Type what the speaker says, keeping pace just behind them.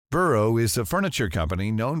Burrow is a furniture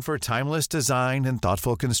company known for timeless design and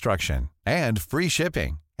thoughtful construction, and free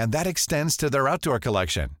shipping, and that extends to their outdoor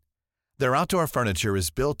collection. Their outdoor furniture is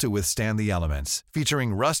built to withstand the elements,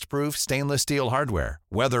 featuring rust-proof stainless steel hardware,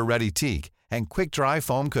 weather-ready teak, and quick-dry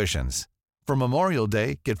foam cushions. For Memorial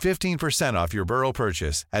Day, get 15% off your Burrow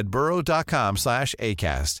purchase at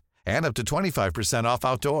burrow.com/acast, and up to 25% off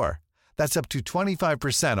outdoor. That's up to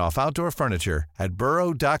 25% off outdoor furniture at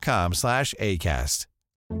burrow.com/acast.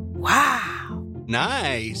 Wow.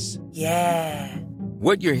 Nice. Yeah.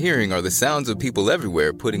 What you're hearing are the sounds of people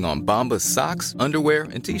everywhere putting on Bombas socks, underwear,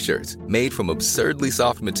 and T-shirts made from absurdly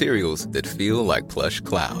soft materials that feel like plush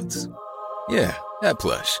clouds. Yeah, that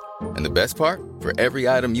plush. And the best part? For every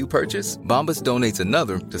item you purchase, Bombas donates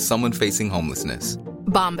another to someone facing homelessness.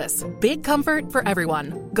 Bombas. Big comfort for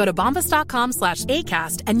everyone. Go to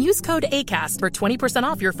bombas.com/ACAST and use code ACAST for 20%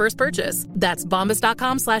 off your first purchase. That's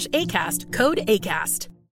bombas.com/ACAST. Code ACAST.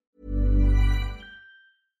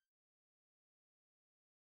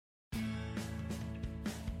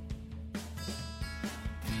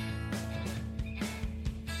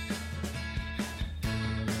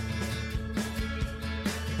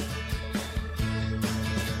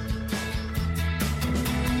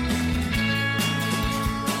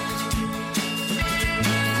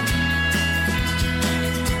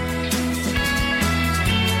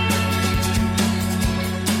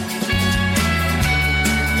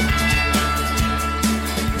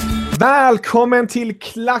 Välkommen till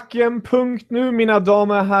Klacken.nu, mina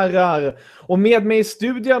damer och herrar. Och med mig i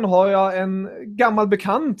studion har jag en gammal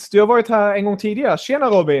bekant. Du har varit här en gång tidigare. Tjena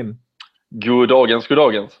Robin! God dagens.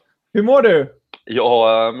 Hur mår du?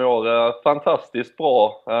 Jag mår fantastiskt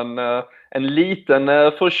bra. En liten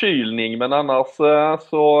förkylning, men annars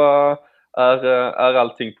så är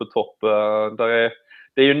allting på topp.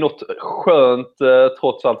 Det är ju något skönt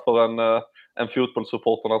trots allt för en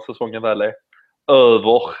fotbollssupporter när säsongen väl är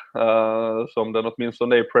över, som den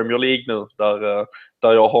åtminstone är i Premier League nu,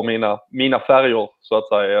 där jag har mina färger så att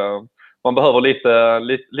säga. Man behöver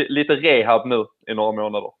lite rehab nu i några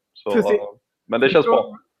månader. Så, men det känns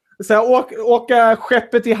bra. Så här, åka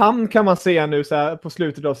skeppet i hamn kan man säga nu så här, på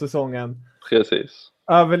slutet av säsongen. Precis.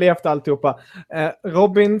 Överlevt alltihopa.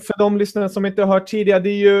 Robin, för de lyssnare som inte har hört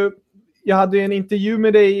tidigare, jag hade en intervju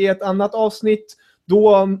med dig i ett annat avsnitt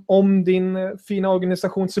då om din fina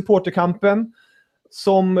organisation Supporterkampen,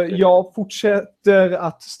 som jag fortsätter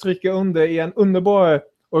att stryka under i en underbar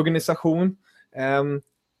organisation.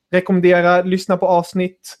 Rekommenderar, lyssna på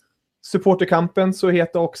avsnitt Supporterkampen, så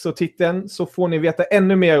heter också titeln, så får ni veta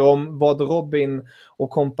ännu mer om vad Robin och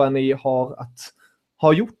kompani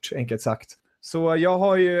har gjort, enkelt sagt. Så jag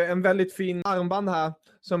har ju en väldigt fin armband här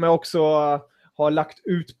som jag också har lagt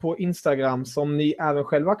ut på Instagram, som ni även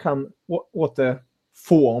själva kan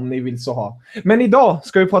återfå om ni vill så ha. Men idag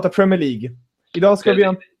ska vi prata Premier League. Idag ska vi ha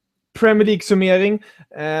en Premier League-summering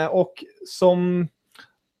och som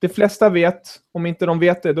de flesta vet, om inte de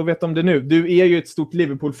vet det, då vet de det nu. Du är ju ett stort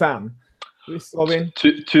Liverpool-fan. Visst, Robin?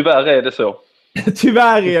 Tyvärr är det så.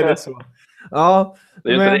 Tyvärr är det så. Ja, det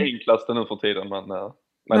är inte det enklaste nu för tiden, men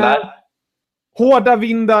nej. Hårda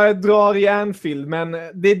vindar drar i Anfield, men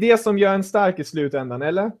det är det som gör en stark i slutändan,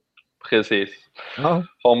 eller? Precis. Ja.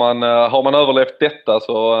 Har man överlevt detta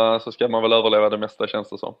så ska man väl överleva det mesta, känns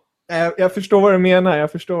det som. Jag förstår vad du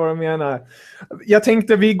menar. Jag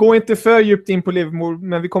tänkte, vi går inte för djupt in på Liverpool,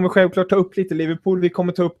 men vi kommer självklart ta upp lite Liverpool. Vi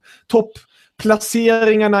kommer ta upp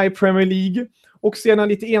toppplaceringarna i Premier League och sedan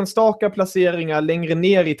lite enstaka placeringar längre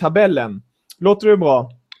ner i tabellen. Låter det bra?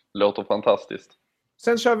 Låter fantastiskt.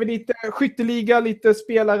 Sen kör vi lite skytteliga, lite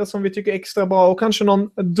spelare som vi tycker är extra bra och kanske någon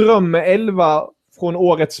dröm-11 från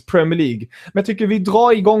årets Premier League. Men jag tycker vi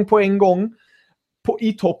drar igång på en gång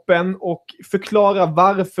i toppen och förklara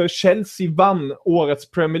varför Chelsea vann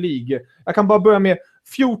årets Premier League. Jag kan bara börja med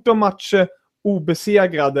 14 matcher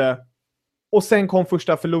obesegrade och sen kom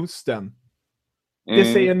första förlusten. Det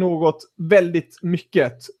säger något väldigt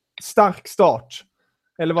mycket. Stark start.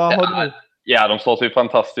 Eller vad har du? Ja, de startar ju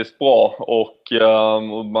fantastiskt bra och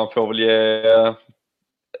man får väl ge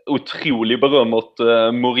otrolig beröm åt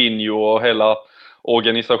Mourinho och hela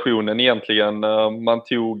organisationen egentligen. Man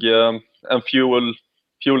tog en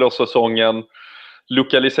fjolårssäsongen,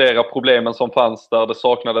 lokalisera problemen som fanns där. Det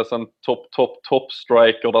saknades en top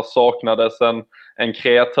striker, där saknades en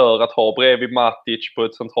kreatör att ha bredvid Matic på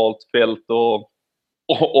ett centralt fält, och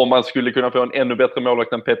om man skulle kunna få en ännu bättre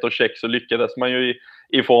målvakt än Petr Cech så lyckades man ju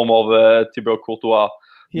i form av Thibaut Courtois.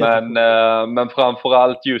 Men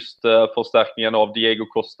framförallt just förstärkningen av Diego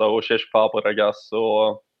Costa och Cesc Fabregas.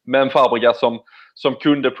 Men Fabregas som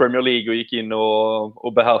kunde Premier League och gick in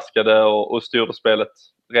och behärskade och styrde spelet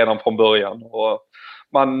redan från början. Och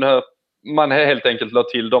man helt enkelt la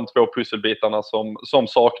till de 2 pusselbitarna som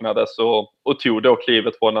saknades och tog då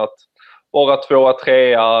klivet från att vara 2,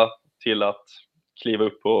 3 till att kliva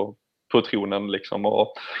upp på tronen liksom.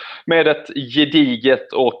 Och med ett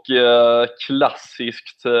gediget och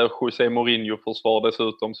klassiskt José Mourinho-försvar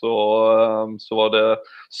dessutom så var det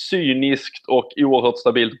cyniskt och oerhört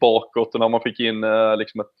stabilt bakåt, och när man fick in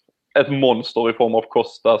liksom ett monster i form av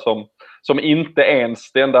Costa som inte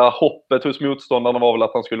ens, det enda hoppet hos motståndarna var väl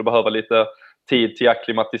att han skulle behöva lite tid till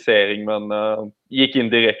akklimatisering, men gick in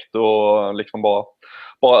direkt och liksom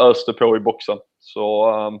bara öste på i boxen.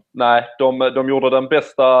 Så nej, de gjorde den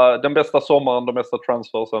bästa sommaren, de bästa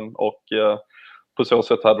transfersen, och på så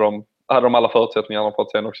sätt hade de alla förutsättningarna för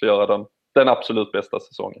att sen också göra den absolut bästa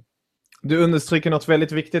säsongen. Du understryker något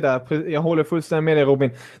väldigt viktigt där. Jag håller fullständigt med dig,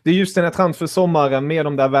 Robin. Det är just den här transfersommaren med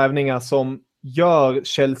de där värvningar som gör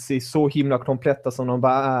Chelsea så himla kompletta som de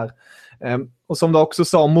bara är. Och som du också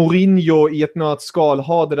sa, Mourinho i ett nötskal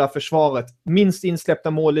har det där försvaret. Minst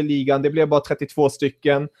insläppta mål i ligan, det blev bara 32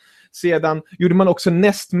 stycken. Sedan gjorde man också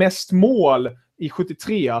näst mest mål i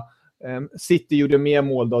 73. City gjorde mer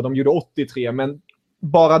mål då, de gjorde 83. Men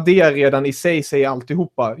bara det redan i sig säger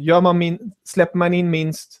alltihopa. Släpper man in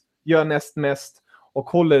minst, gör näst mest och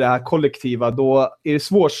håller det här kollektiva, då är det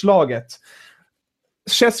svårslaget.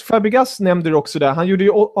 Cesc Fabregas nämnde du också där. Han gjorde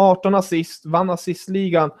ju 18 assist, vann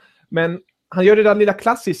assistligan, men han gör det där lilla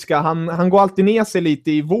klassiska. Han går alltid ner sig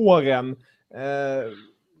lite i våren.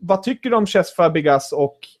 Vad tycker du om Cesc Fabregas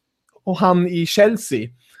och han i Chelsea?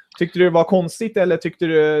 Tyckte du det var konstigt eller tyckte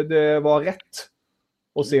du det var rätt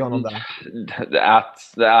att se honom där?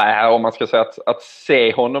 Om man ska säga att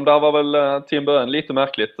se honom där var väl till en början lite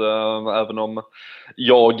märkligt, även om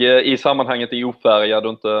jag i sammanhanget är ofärgad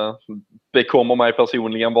och inte bekommer mig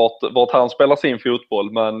personligen vart han spelar sin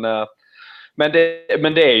fotboll, men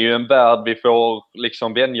det är ju en värld vi får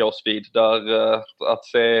liksom vänja oss vid, där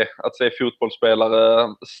att se fotbollsspelare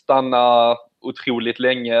stanna otroligt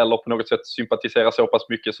länge eller på något sätt sympatisera så pass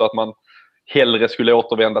mycket så att man hellre skulle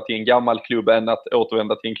återvända till en gammal klubb än att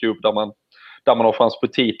återvända till en klubb där man har chans på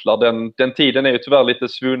titlar. Den tiden är ju tyvärr lite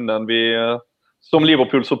svunnen. Som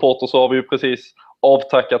Liverpool-supporter så har vi ju precis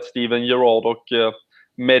avtackat Steven Gerrard, och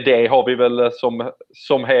med det har vi väl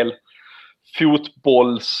som hel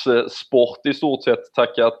fotbollssport i stort sett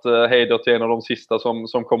tackat heder till en av de sista som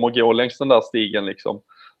kommer att gå längs den där stigen liksom.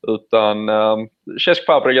 Utan Cesc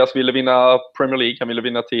Fabregas ville vinna Premier League, han ville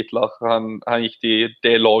vinna titlar. Han gick till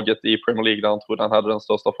det laget i Premier League där han trodde han hade den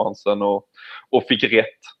största chansen och fick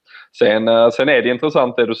rätt. Sen är det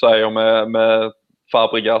intressant det du säger med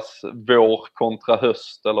Fabregas vår kontra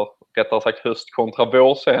höst, eller rättare sagt höst kontra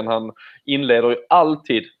vår. Sen han inleder ju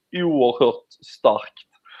alltid oerhört starkt.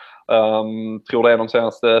 Tror det är de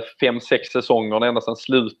senaste 5-6 säsongerna, ända sedan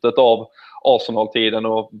slutet av Arsenal-tiden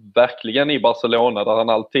och verkligen i Barcelona, där han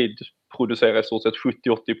alltid producerar i stort sett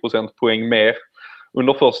 70-80% poäng mer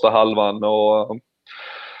under första halvan. Och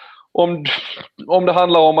om det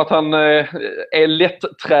handlar om att han är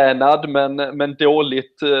lätt-tränad men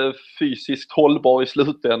dåligt fysiskt hållbar i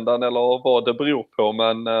slutändan, eller vad det beror på,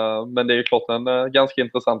 men det är ju klart en ganska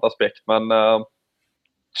intressant aspekt. Men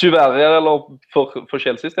tyvärr, eller för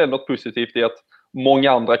Chelseas del, något positivt i att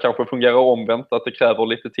många andra kanske fungerar omvänt, att det kräver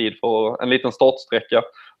lite tid för en liten startsträcka.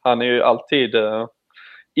 Han är ju alltid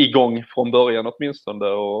igång från början åtminstone,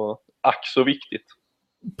 och ack så viktigt.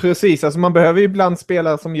 Precis, alltså man behöver ju ibland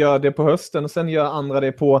spelare som gör det på hösten och sen gör andra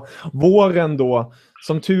det på våren då.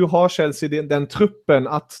 Som tur har Chelsea den truppen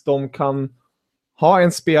att de kan ha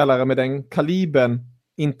en spelare med den kalibern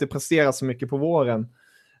inte prestera så mycket på våren.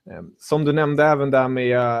 Som du nämnde även där med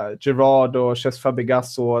Gerrard och Cesc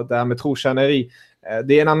Fabregas och där med trotjäneri.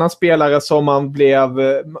 Det är en annan spelare som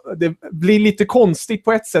det blir lite konstigt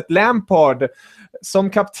på ett sätt. Lampard som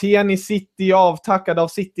kapten i City, avtackad av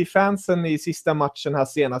City-fansen i sista matchen här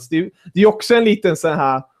senast. Det är också en liten sån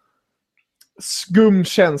här skum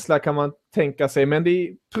känsla kan man tänka sig. Men det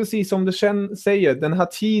är precis som du säger, den här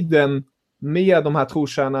tiden med de här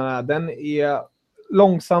trotjänarna, den är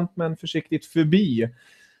långsamt men försiktigt förbi.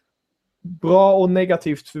 Bra och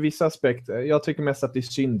negativt för vissa aspekter. Jag tycker mest att det är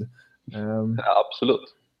synd. Ja,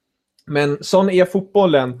 absolut. Men sån är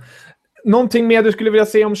fotbollen. Någonting mer du skulle vilja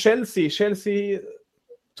säga om Chelsea? Chelsea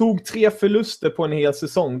tog 3 förluster på en hel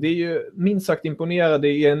säsong. Det är ju minst sagt imponerande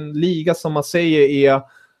i en liga som man säger är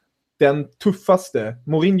den tuffaste.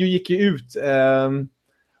 Mourinho gick ju ut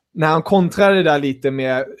när han kontrade där lite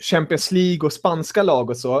med Champions League och spanska lag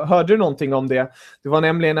och så. Hörde du någonting om det? Det var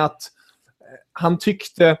nämligen att han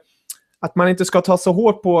tyckte att man inte ska ta så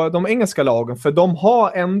hårt på de engelska lagen, för de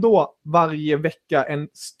har ändå varje vecka en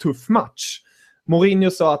tuff match.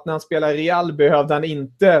 Mourinho sa att när han spelar i Real behövde han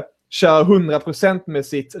inte köra 100% med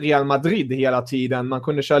sitt Real Madrid hela tiden. Man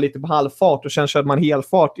kunde köra lite på halvfart och sen körde man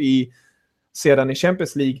helfart sedan i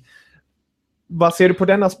Champions League. Vad ser du på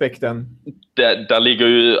den aspekten? Där ligger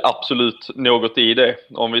ju absolut något i det.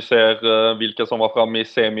 Om vi ser vilka som var framme i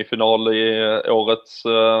semifinal i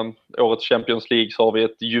årets Champions League, så har vi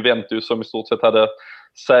ett Juventus som i stort sett hade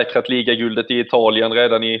säkrat ligaguldet i Italien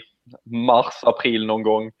redan i mars-april någon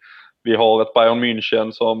gång. Vi har ett Bayern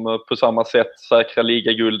München som på samma sätt säkrar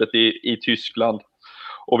ligaguldet i Tyskland.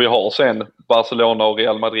 Och vi har sen Barcelona och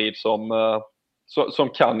Real Madrid som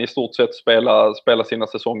kan i stort sett spela sina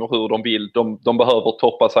säsonger hur de vill. De behöver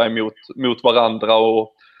toppa sig mot varandra,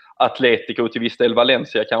 och Atletico och till viss del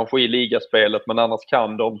Valencia kanske i ligaspelet, men annars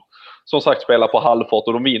kan de som sagt spela på halvfart,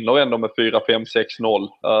 och de vinner ändå med 4-5-6-0.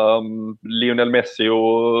 Lionel Messi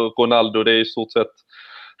och Ronaldo, det är i stort sett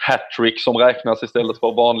hattrick som räknas istället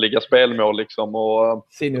för vanliga spelmål liksom.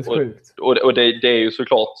 Sinnessjukt. Och det är ju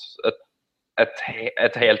såklart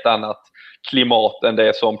ett helt annat klimat än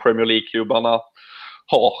det som Premier League-klubbarna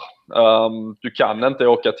har. Du kan inte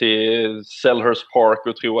åka till Selhurst Park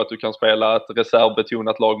och tro att du kan spela ett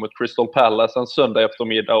reservbetonat lag mot Crystal Palace en söndag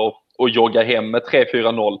eftermiddag och jogga hem med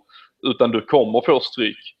 3-4-0, utan du kommer få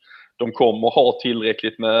stryk. De kommer ha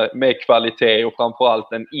tillräckligt med kvalitet och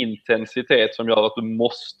framförallt en intensitet som gör att du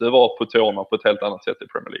måste vara på tårna på ett helt annat sätt i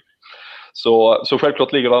Premier League. Så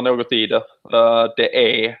självklart ligger det något i det.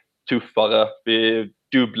 Det är tuffare. Vi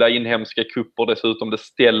dubbla inhemska kupper dessutom. Det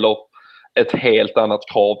ställer ett helt annat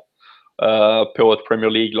krav på ett Premier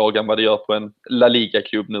League-lag än vad det gör på en La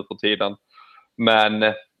Liga-klubb nu för tiden. Men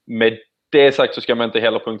med det sagt så ska man inte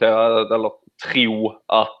heller punktera eller tro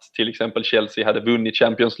att till exempel Chelsea hade vunnit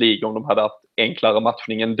Champions League om de hade haft enklare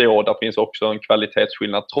matchning ändå. Där finns också en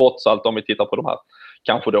kvalitetsskillnad trots allt om vi tittar på de här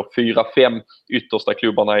kanske då 4-5 yttersta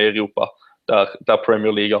klubbarna i Europa där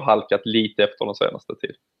Premier League har halkat lite efter den senaste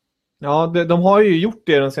tiden. Ja, de har ju gjort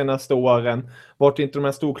det de senaste åren. Vart inte de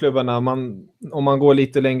här storklubbarna, om man går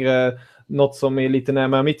lite längre, något som är lite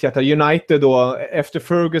närmare mitt hjärta. United då, efter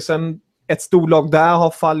Ferguson, ett storlag där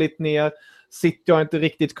har fallit ner. City har inte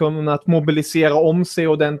riktigt kunnat mobilisera om sig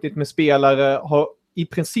ordentligt med spelare. Har i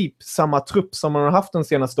princip samma trupp som man har haft de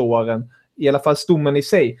senaste åren. I alla fall stommen i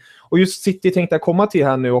sig. Och just City tänkte jag komma till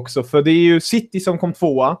här nu också. För det är ju City som kom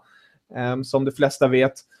tvåa, som de flesta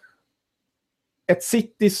vet. Ett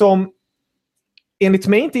City som enligt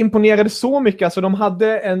mig inte imponerade så mycket. Alltså de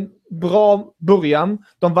hade en bra början.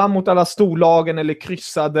 De vann mot alla storlagen eller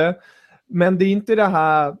kryssade. Men det är inte det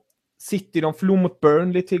här City, de förlorade mot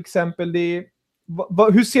Burnley till exempel.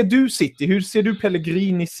 Hur ser du City? Hur ser du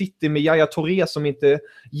Pellegrini City med Yaya Touré som inte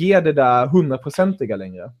ger det där 100%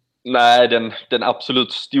 längre? Nej, den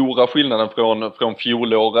absolut stora skillnaden från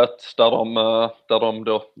fjolåret där de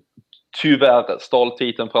då tyvärr stal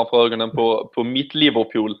titeln framför ögonen på mitt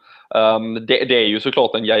Liverpool. Det är ju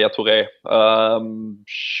såklart en Yaya Touré.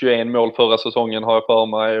 21 mål förra säsongen har jag för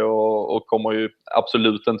mig och kommer ju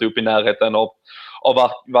absolut inte upp i närheten av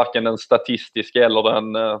varken den statistiska eller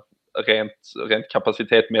den rent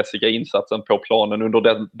kapacitetmässiga insatsen på planen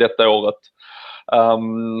under detta året.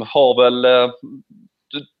 Har väl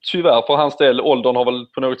tyvärr för hans del, åldern har väl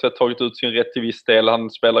på något sätt tagit ut sin rätt till viss del. Han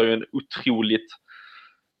spelar ju en otroligt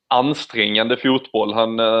ansträngande fotboll.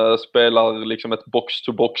 Han spelar liksom ett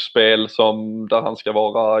box-to-box-spel där han ska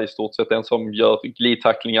vara i stort sett den som gör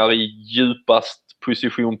glidtacklingar i djupast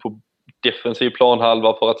position på defensiv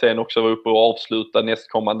planhalva för att sen också vara uppe och avsluta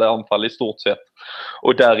nästkommande anfall i stort sett.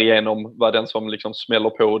 Och därigenom var den som liksom smäller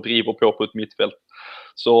på och driver på ett mittfält.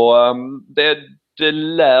 Så det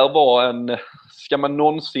lär vara ska man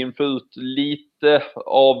någonsin få ut lite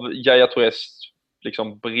av Yaya Tourés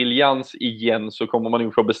liksom briljans igen, så kommer man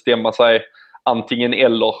nog få bestämma sig antingen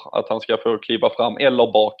eller att han ska få kliva fram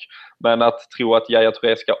eller bak. Men att tro att Yaya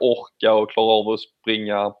Touré ska orka och klara av att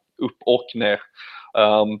springa upp och ner,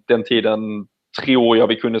 den tiden tror jag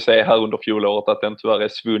vi kunde se här under fjolåret att den tyvärr är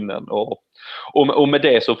svunnen. Och med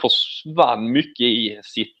det så försvann mycket i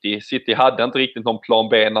City. City hade inte riktigt någon plan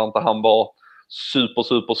B när inte han var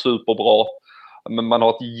super bra. Men man har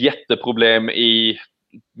ett jätteproblem i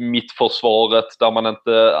mittförsvaret där man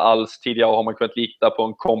inte alls tidigare har man kunnat lita på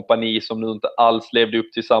en kompani som nu inte alls levde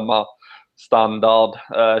upp till samma standard.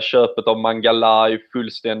 Köpet av Mangala är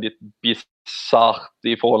fullständigt bisarrt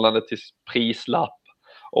i förhållande till prislapp.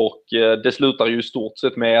 Och det slutar ju i stort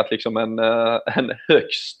sett med att liksom en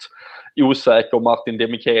högst osäker Martin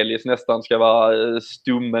Demichelis nästan ska vara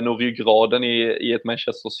stommen och ryggraden i ett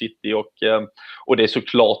Manchester City, och det är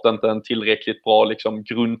såklart inte en tillräckligt bra liksom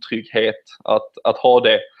grundtrygghet att ha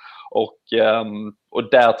det. Och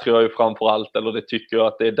där tror jag ju framförallt, eller det tycker jag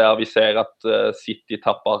att det är där vi ser att City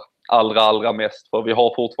tappar allra mest. För vi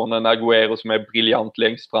har fortfarande en Agüero som är briljant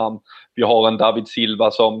längst fram. Vi har en David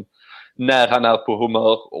Silva som när han är på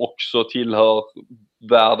humör också tillhör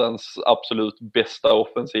världens absolut bästa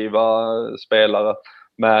offensiva spelare.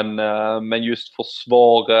 Men just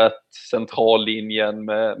försvaret, centrallinjen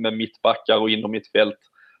med mittbackar och inom mittfält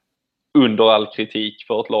under all kritik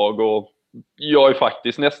för ett lag. Och jag är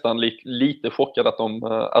faktiskt nästan lite chockad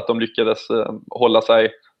att de lyckades hålla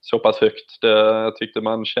sig så pass högt. Jag tyckte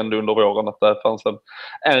man kände under våren att det fanns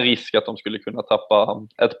en risk att de skulle kunna tappa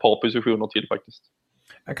ett par positioner till faktiskt.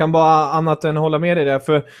 Jag kan bara annat än hålla med dig där,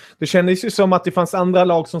 för det kändes ju som att det fanns andra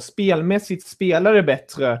lag som spelmässigt spelade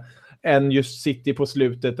bättre än just City på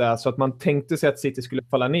slutet där, så att man tänkte sig att City skulle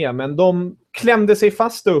falla ner, men de klämde sig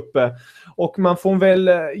fast uppe, och man får väl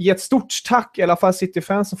ge ett stort tack, i alla fall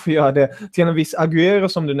City-fans som får göra det, till en viss Agüero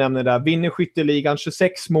som du nämnde där, vinner skytteligan,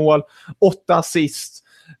 26 mål, 8 assist.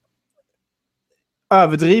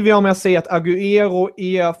 Överdriver jag om jag säger att Agüero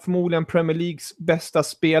är förmodligen Premier Leagues bästa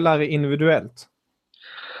spelare individuellt?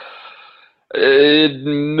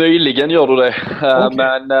 Möjligen gör du det.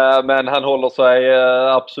 Okay. Men han håller sig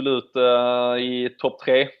absolut i topp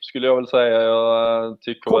 3 skulle jag väl säga. Jag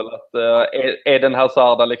tycker väl att Eden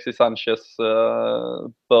Hazard, Alexis Sanchez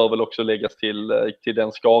bör väl också läggas till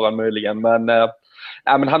den skaran möjligen. Men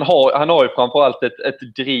han har ju framförallt ett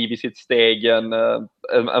driv i sitt steg,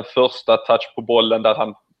 en första touch på bollen där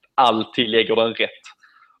han alltid lägger den rätt.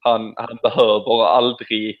 Han behöver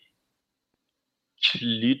aldrig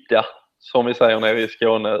klydda, som vi säger nere i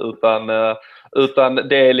Skåne, utan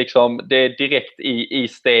det är direkt i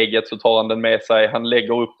steget så tar han den med sig, han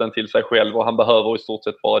lägger upp den till sig själv och han behöver i stort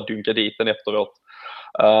sett bara dunka dit den efteråt.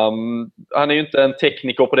 Han är ju inte en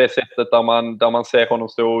tekniker på det sättet där man ser honom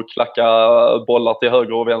stå och klacka bollar till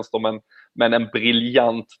höger och vänster, men en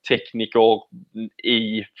briljant tekniker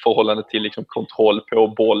i förhållande till kontroll på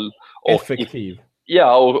boll. Effektiv.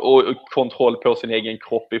 Ja, och kontroll på sin egen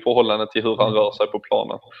kropp i förhållande till hur han rör sig på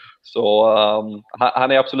planen. Så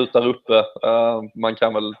han är absolut där uppe. Man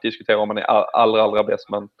kan väl diskutera om han är allra bäst,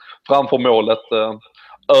 men framför målet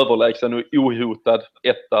överlägsen och ohotad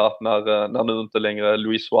etta när nu inte längre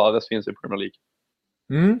Luis Suarez finns i Premier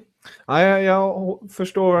League. Ja, jag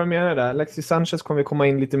förstår vad du menar där. Alexis Sanchez kommer vi komma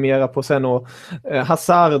in lite mera på sen, och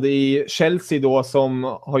Hazard i Chelsea då, som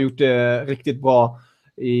har gjort det riktigt bra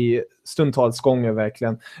i stundtals gånger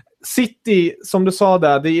verkligen. City, som du sa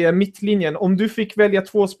där, det är mittlinjen. Om du fick välja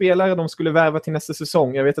 2 spelare de skulle värva till nästa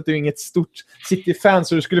säsong, jag vet att du är inget stort City-fan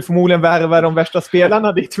så du skulle förmodligen värva de värsta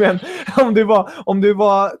spelarna dit, men om du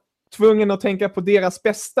var tvungen att tänka på deras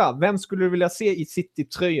bästa, vem skulle du vilja se i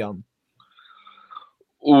City-tröjan?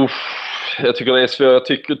 Jag tycker det är svårt. Jag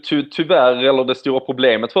tycker tyvärr, eller det stora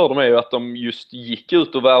problemet för dem är ju att de just gick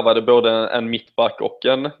ut och värvade både en mittback och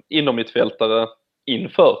en inommittfältare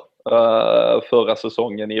inför förra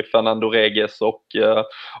säsongen i Fernando Reges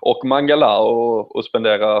och Mangala, och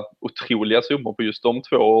spendera otroliga summor på just de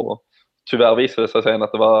två. Och tyvärr visade det sig sen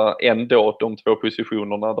att det var ändå de 2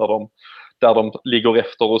 positionerna där de ligger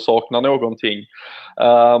efter och saknar någonting.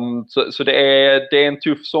 Så det är en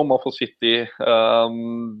tuff sommar för City.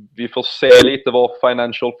 Vi får se lite var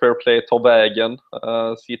Financial Fair Play tar vägen.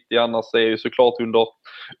 City annars är ju såklart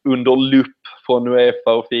under lupp från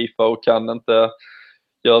UEFA och FIFA och kan inte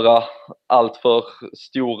göra allt för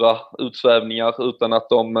stora utsvävningar utan att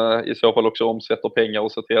de i så fall också omsätter pengar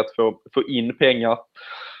och ser till att få in pengar.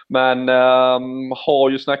 Men har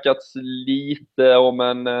ju snackats lite om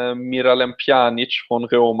en Miralem Pjanic från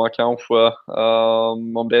Roma kanske.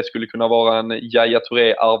 Om det skulle kunna vara en Yaya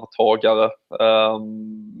Touré-arvtagare.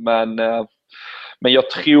 Men jag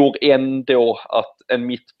tror ändå att en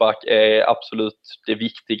mittback är absolut det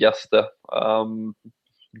viktigaste.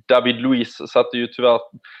 David Luiz satte ju tyvärr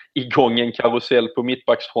igång en karusell på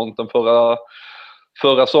mittbacksfronten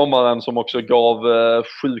förra sommaren som också gav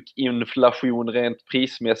sjuk inflation rent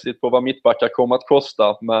prismässigt på vad mittbackar kommer att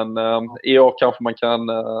kosta. Men i år kanske man kan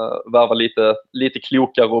värva lite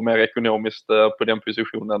klokare och mer ekonomiskt på den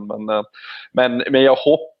positionen. Men jag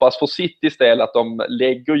hoppas för Citys del att de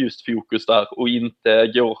lägger just fokus där och inte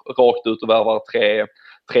går rakt ut och värvar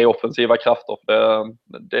tre offensiva krafter.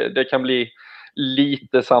 Det kan bli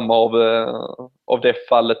lite samma av det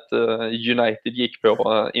fallet United gick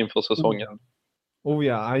på inför säsongen. Oh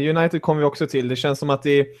ja, United kommer vi också till. Det känns som att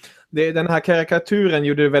den här karikaturen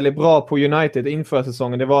gjorde det väldigt bra på United inför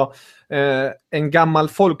säsongen. Det var en gammal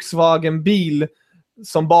Volkswagen-bil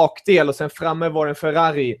som bakdel och sen framme var en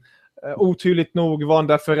Ferrari. Otydligt nog var den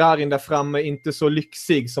där Ferrarin där framme inte så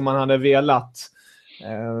lyxig som man hade velat.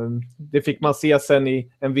 Det fick man se sen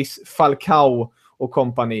i en viss Falcao och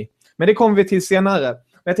kompani. Men det kommer vi till senare.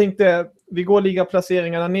 Men jag tänkte, vi går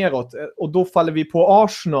ligaplaceringarna neråt och då faller vi på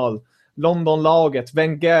Arsenal, Londonlaget,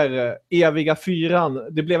 Wenger, eviga fyran.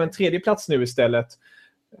 Det blev en tredje plats nu istället.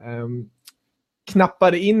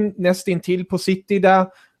 Knappade in nästintill på City där.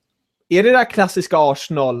 Är det där klassiska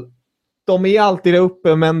Arsenal? De är alltid där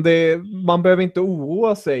uppe, men man behöver inte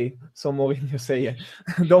oroa sig, som Mourinho säger.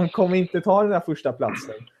 De kommer inte ta den där första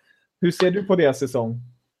platsen. Hur ser du på deras säsong?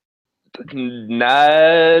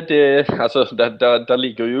 Nej, där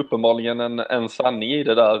ligger ju uppenbarligen en sanning i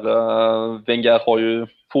det där. Wenger har ju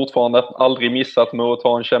fortfarande aldrig missat med att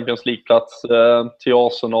ta en Champions League-plats till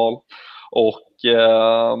Arsenal.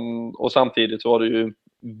 Och samtidigt så var det ju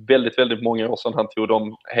väldigt, väldigt många år sedan han tog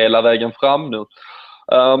dem hela vägen fram nu.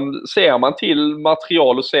 Ser man till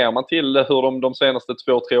material och ser man till hur de senaste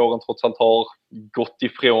 2-3 åren trots allt har gått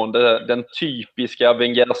ifrån den typiska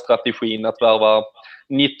Wenger-strategin att värva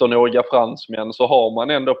 19-åriga fransmän, så har man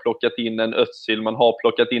ändå plockat in en Özil, man har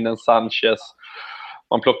plockat in en Sanchez,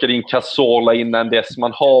 man plockade in Cazorla innan dess.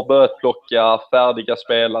 Man har börjat plocka färdiga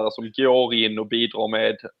spelare som går in och bidrar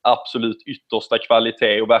med absolut yttersta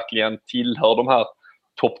kvalitet och verkligen tillhör de här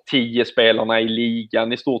topp 10 spelarna i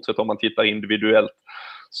ligan i stort sett om man tittar individuellt.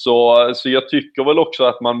 Så jag tycker väl också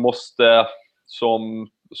att man måste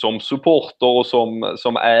som supporter och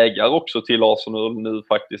som ägare också till Arsenal nu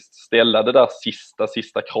faktiskt ställa det där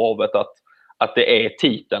sista kravet att det är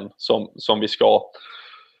titeln som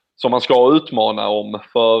man ska utmana om.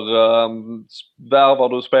 För värvar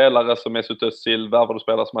du spelare som Mesut Özil, värvar du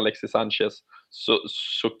spelare som Alexis Sanchez,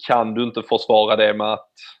 så kan du inte försvara det med att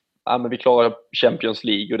men vi klarar Champions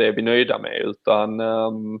League och det är vi nöjda med. Utan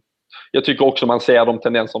jag tycker också man ser de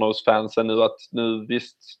tendenserna hos fansen nu, att nu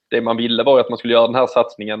visst, det man ville var att man skulle göra den här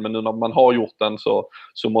satsningen, men nu när man har gjort den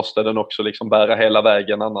så måste den också liksom bära hela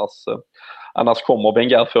vägen, annars kommer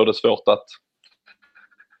Wenger få det svårt att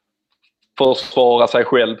försvara sig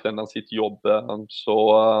själv än sitt jobb.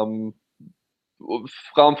 Så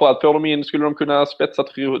framförallt skulle de kunna spetsa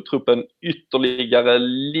truppen ytterligare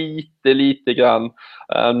lite grann.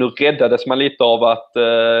 Nu räddades man lite av att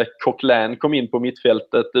Coquelin kom in på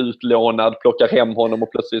mittfältet utlånad, plockar hem honom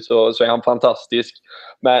och plötsligt så är han fantastisk.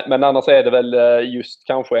 Men annars är det väl just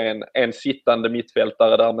kanske en sittande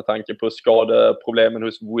mittfältare där med tanke på skadeproblemen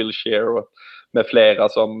hos Wilshere och med flera,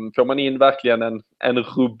 som får man in verkligen en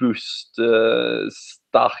robust,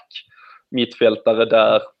 stark mittfältare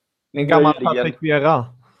där. En gammal Patrick Vieira.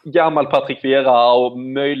 Gammal Patrick Vieira, och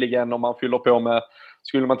möjligen om man fyller på med,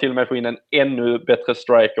 skulle man till och med få in en ännu bättre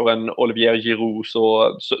striker än Olivier Giroud,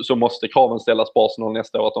 så måste kraven ställas på Arsenal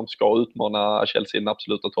nästa år att de ska utmana Chelsea i den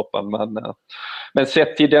absoluta toppen. Men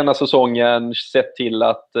sett till denna säsongen, sett till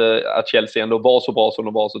att Chelsea ändå var så bra som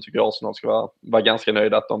de var, så tycker jag Arsenal ska vara ganska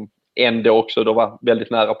nöjda att de ändå också då var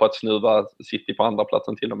väldigt nära på att snuva City på andra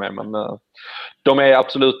platsen till och med. Men de är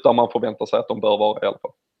absolut där man förväntar sig att de bör vara i alla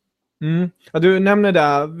fall. Ja, du nämner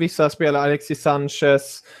där vissa spelare, Alexis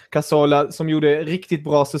Sanchez, Cazorla, som gjorde riktigt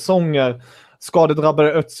bra säsonger.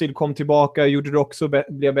 Skadedrabbade Özil kom tillbaka, gjorde det också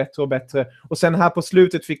blev bättre och bättre. Och sen här på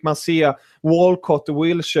slutet fick man se Walcott och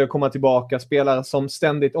Wilshere komma tillbaka, spelare som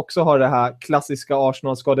ständigt också har det här klassiska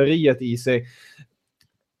Arsenal-skaderiet i sig.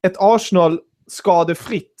 Ett Arsenal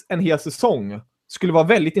skadefritt en hel säsong skulle vara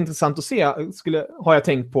väldigt intressant att se, har jag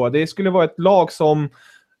tänkt på. Det skulle vara ett lag som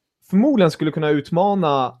förmodligen skulle kunna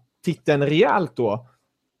utmana titeln rejält då.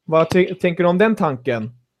 Vad tänker du om den tanken?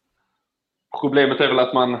 Problemet är väl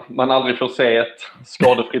att man aldrig får se ett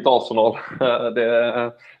skadefritt Arsenal. Det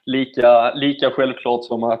är lika självklart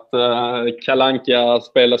som att Kalle Anka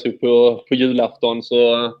spelas upp på julafton,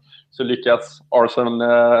 så lyckas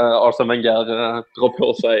Arsene Wenger dra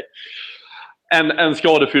på sig en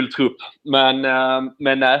skadefylld trupp. Men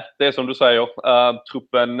nej, det är som du säger.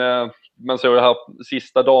 Truppen, man såg det här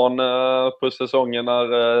sista dagen på säsongen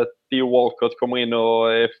när Theo Walcott kommer in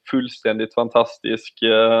och är fullständigt fantastisk.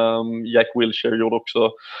 Jack Wilshere gjorde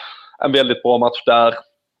också en väldigt bra match där.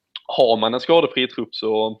 Har man en skadefri trupp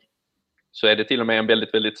så är det till och med en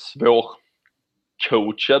väldigt, väldigt svår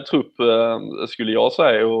coachad trupp, skulle jag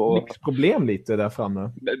säga. Lyxproblem lite där framme.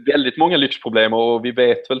 Väldigt många lyxproblem, och vi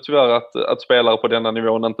vet väl tyvärr att spelare på denna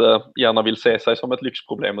nivån inte gärna vill se sig som ett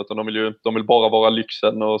lyxproblem, utan de vill bara vara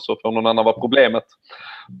lyxen, och så får någon annan vara problemet.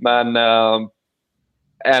 Men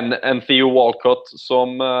en Theo Walcott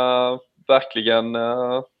som verkligen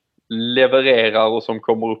levererar och som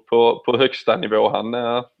kommer upp på högsta nivå, han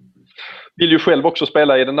vill ju själv också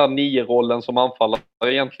spela i den där 9-rollen som anfallare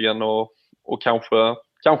egentligen, och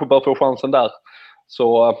kanske bör få chansen där.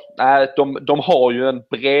 Så de har ju en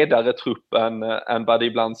bredare trupp än vad det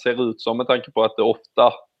ibland ser ut som, med tanke på att det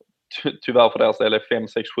ofta, tyvärr för deras del, är 5,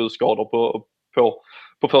 6, 7 skador på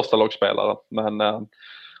första lagspelare. Men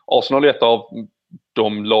Arsenal är ett av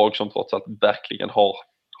de lag som trots allt verkligen har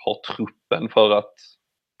truppen för att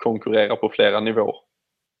konkurrera på flera nivåer.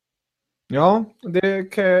 Ja,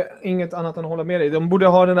 det kan jag inget annat än hålla med dig. De borde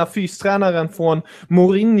ha den där fystränaren från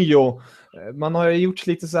Mourinho. Man har ju gjort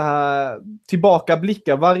lite så här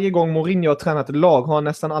tillbakablickar. Varje gång Mourinho har tränat ett lag har han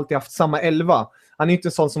nästan alltid haft samma 11. Han är inte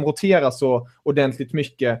en sån som roterar så ordentligt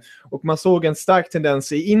mycket. Och man såg en stark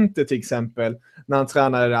tendens i Inter till exempel, när han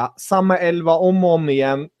tränade där. Samma 11 om och om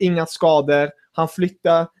igen, inga skador. Han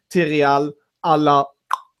flyttar till Real, alla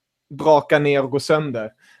brakar ner och går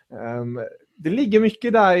sönder. Det ligger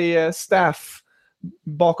mycket där i staff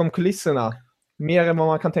bakom kulisserna. Mer än vad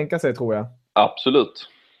man kan tänka sig, tror jag. Absolut.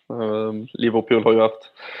 Liverpool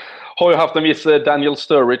har ju haft en viss Daniel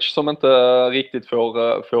Sturridge som inte riktigt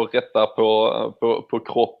får rätta på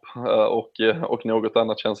kropp och något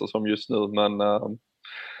annat känns det som just nu. Men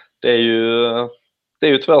det är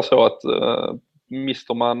ju tyvärr så att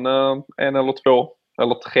mister man en eller två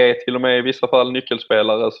eller tre till och med i vissa fall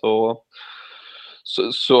nyckelspelare,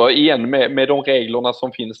 så igen med de reglerna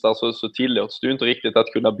som finns där så tillåts det ju inte riktigt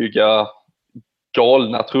att kunna bygga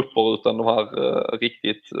galna trupper, utan de här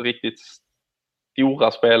riktigt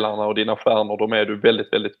stora spelarna och dina stjärnor, de är du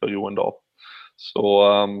väldigt, väldigt beroende av.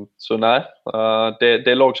 Så nej,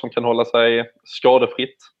 det lag som kan hålla sig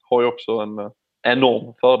skadefritt har ju också en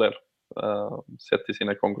enorm fördel sett till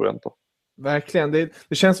sina konkurrenter. Verkligen,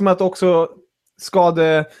 det känns som att också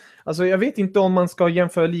alltså jag vet inte om man ska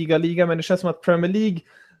jämföra liga, men det känns som att Premier League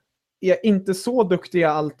är inte så duktiga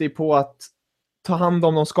alltid på att ta hand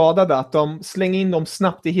om de skadade, att de slänger in dem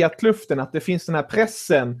snabbt i hetluften, att det finns den här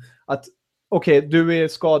pressen att okej, du är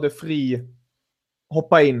skadefri,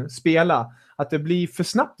 hoppa in, spela. Att det blir för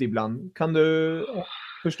snabbt ibland. Kan du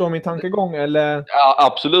förstå min tankegång? Eller? Ja,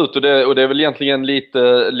 absolut. Och det är väl egentligen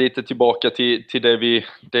lite tillbaka till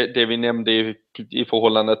det vi nämnde i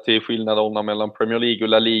förhållande till skillnaderna mellan Premier League och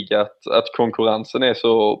La Liga. Att konkurrensen är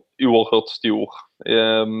så oerhört stor.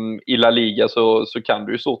 I La Liga så kan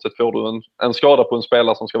du i stort sett, får du en skada på en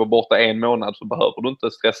spelare som ska vara borta 1 månad, så behöver du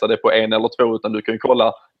inte stressa det på 1 eller 2, utan du kan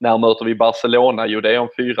kolla, när möter vi Barcelona? Jo, det är om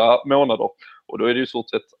 4 månader. Och då är det ju i stort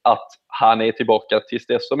sett att han är tillbaka tills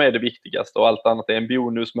dess som är det viktigaste, och allt annat är en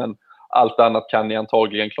bonus, men allt annat kan ni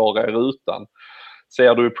antagligen klara er utan.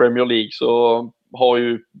 Ser du i Premier League så har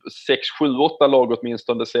ju 6, 7, 8 lag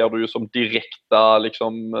åtminstone, ser du ju som direkta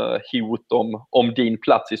liksom, hot om din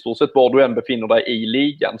plats. I stort sett var du än befinner dig i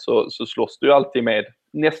ligan så slåss du alltid med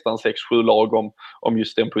nästan 6, 7 lag om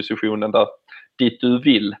just den positionen där dit du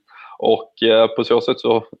vill. Och på så sätt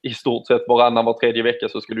så i stort sett var tredje vecka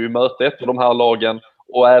så skulle du möta ett av de här lagen,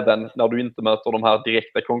 och även när du inte möter de här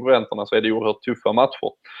direkta konkurrenterna så är det oerhört tuffa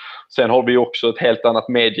matcher. Sen har vi också ett helt annat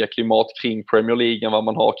mediaklimat kring Premier League än vad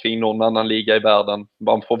man har kring någon annan liga i världen.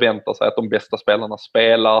 Man förväntar sig att de bästa spelarna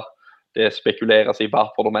spelar. Det spekuleras i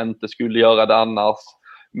varför de inte skulle göra det annars.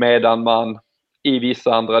 Medan man i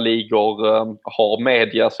vissa andra ligor har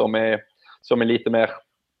media som är lite mer,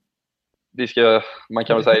 man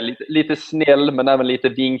kan väl säga lite snäll, men även lite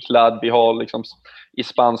vinklad. Vi har liksom, i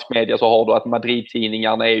spansk media så har du att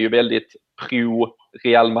Madrid-tidningarna är ju väldigt pro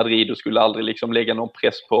Real Madrid och skulle aldrig liksom lägga någon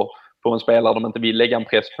press på en spelare de inte vill lägga en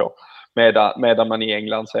press på. Medan man i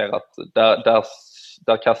England ser att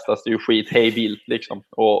där kastas det ju skit hej vilt liksom,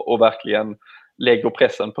 och verkligen lägger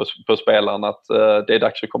pressen på spelaren att det är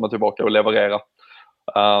dags att komma tillbaka och leverera.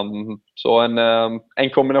 Så en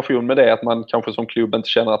kombination med det, att man kanske som klubb inte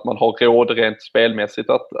känner att man har råd rent spelmässigt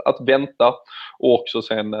att vänta, och också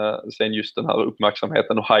sen just den här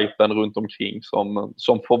uppmärksamheten och hypen runt omkring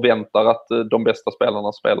som förväntar att de bästa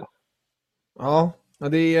spelarna spelar. Ja,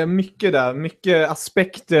 det är mycket där, mycket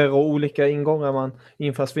aspekter och olika ingångar,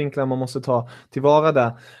 infallsvinklar man måste ta tillvara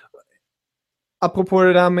där. Apropå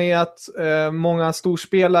det där med att många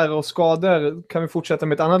storspelare och skador, kan vi fortsätta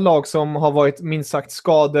med ett annat lag som har varit minst sagt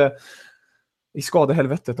i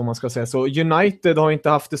skadehelvetet, om man ska säga så. United har inte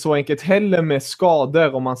haft det så enkelt heller med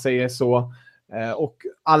skador, om man säger så. Och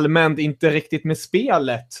allmänt inte riktigt med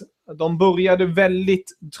spelet. De började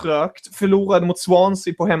väldigt trögt, förlorade mot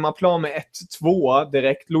Swansea på hemmaplan med 1-2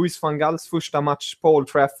 direkt. Louis van Gaals första match på Old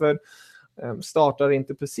Trafford startade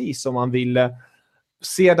inte precis som man ville.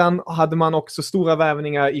 Sedan hade man också stora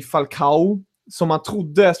värvningar i Falcao som man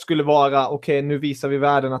trodde skulle vara okej, nu visar vi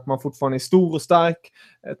världen att man fortfarande är stor och stark,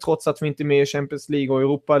 trots att vi inte är med i Champions League och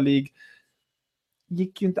Europa League.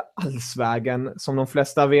 Gick ju inte alls vägen, som de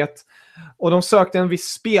flesta vet. Och de sökte en viss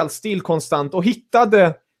spelstil konstant och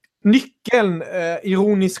hittade nyckeln,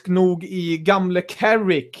 ironisk nog, i gamle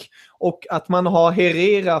Carrick, och att man har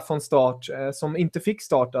Herrera från start som inte fick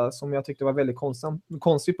starta, som jag tyckte var väldigt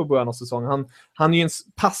konstigt på början av säsongen. Han är ju en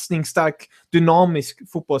passningsstark,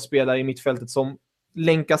 dynamisk fotbollsspelare i mittfältet som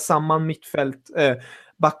länkar samman mittfält,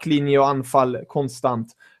 backlinje och anfall konstant.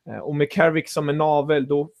 Och med Carrick som en navel,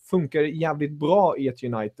 då funkar det jävligt bra i ett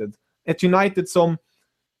United. Ett United som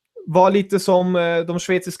var lite som de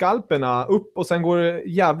schweiziska alperna, upp och sen går det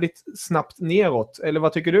jävligt snabbt neråt. Eller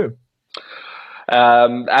vad tycker du?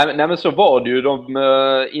 Nej, men så var det ju. De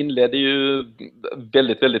inledde ju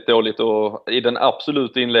väldigt, väldigt dåligt, och i den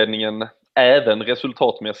absoluta inledningen även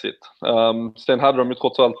resultatmässigt. Sen hade de ju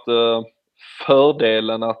trots allt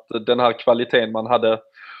fördelen att den här kvaliteten man hade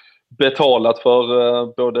betalat för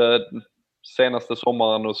både senaste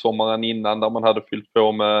sommaren och sommaren innan, där man hade fyllt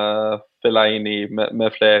på med Fellaini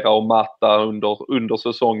med flera och Mata under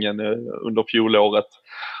säsongen under fjolåret,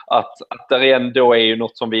 att det ändå är ju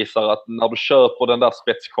något som visar att när du köper den där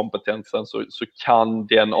spetskompetensen så kan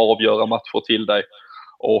den avgöra matcher till dig.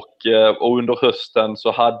 Och under hösten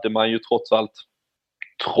så hade man ju trots allt,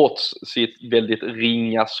 trots sitt väldigt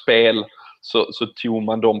ringa spel, så tog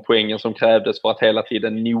man de poängen som krävdes för att hela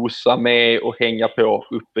tiden nosa med och hänga på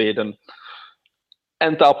uppe i den,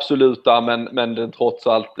 inte absoluta, men den trots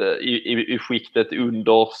allt i skiktet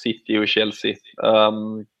under City och Chelsea.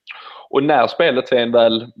 Och när spelet sen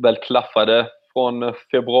väl klaffade från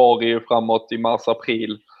februari framåt i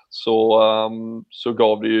mars-april, så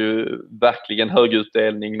gav det ju verkligen hög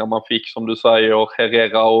utdelning när man fick, som du säger,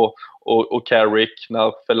 Herrera och Carrick,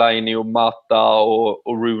 när Fellaini och Mata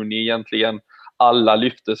och Rooney egentligen alla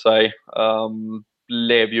lyfte sig.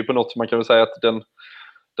 Blev ju på något som man kan väl säga att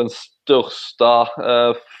den största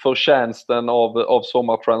förtjänsten av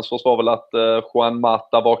sommartransfers var väl att Juan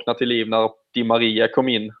Mata vaknade till liv när Di Maria kom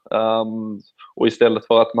in. Och istället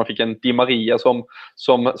för att man fick en Di Maria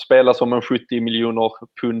som spelar som en 70 miljoner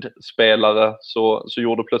pund spelare, så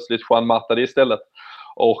gjorde plötsligt Juan Mata det istället.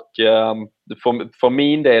 Och för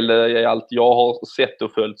min del, i allt jag har sett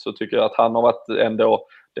och följt, så tycker jag att han har varit ändå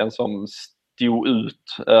den som stod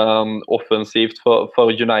ut offensivt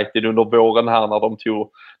för United under våren här,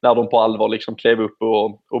 när de på allvar liksom klev upp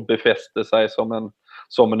och befäste sig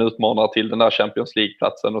som en utmanare till den där Champions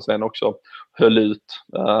League-platsen, och sen också höll ut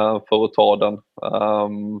för att ta den.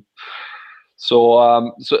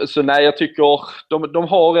 Så nej, jag tycker de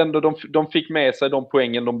har ändå, de fick med sig de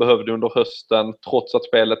poängen de behövde under hösten, trots att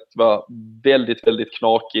spelet var väldigt, väldigt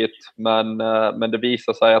knakigt. Men det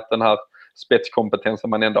visar sig att den här spetskompetensen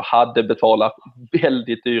man ändå hade betalat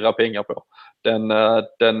väldigt dyra pengar på,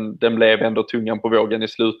 den blev ändå tungan på vågen i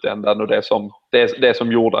slutändan, och det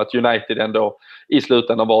som gjorde att United ändå i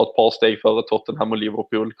slutändan var ett par steg före Tottenham och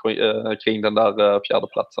Liverpool kring den där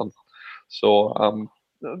fjärdeplatsen. Så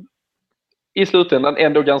i slutändan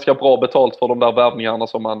ändå ganska bra betalt för de där värvningarna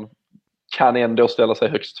som man kan ändå ställa sig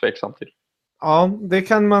högst tveksam till. Ja, det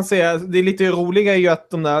kan man säga. Det är lite roliga är ju att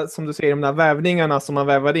de där, som du säger, de där värvningarna som man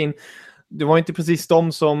värvade in, det var inte precis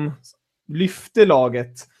de som lyfte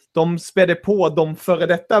laget. De spädde på de före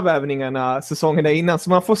detta värvningarna säsongerna innan. Så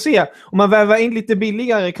man får se. Om man värvar in lite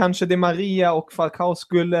billigare, kanske Di Maria och Falcao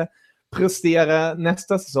skulle prestera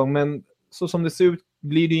nästa säsong. Men så som det ser ut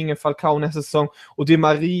blir det ingen Falcao nästa säsong. Och Di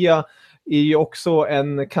Maria är ju också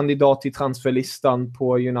en kandidat i transferlistan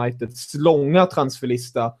på Uniteds långa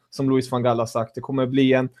transferlista, som Louis van Gaal har sagt. Det kommer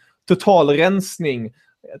bli en totalrensning.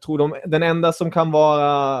 Jag tror den enda som kan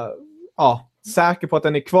vara säker på att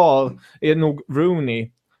den är kvar är nog Rooney,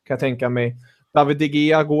 kan jag tänka mig. David De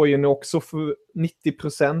Gea går ju nu också för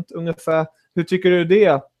 90% ungefär. Hur tycker du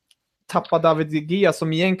det? Tappar David De Gea,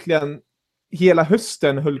 som egentligen hela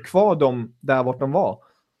hösten höll kvar dem där vart de var?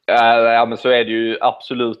 Ja, men så är det ju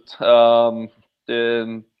absolut.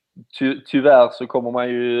 Tyvärr så kommer man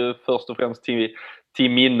ju först och främst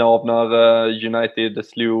till minne av när United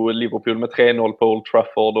slog Liverpool med 3-0 på Old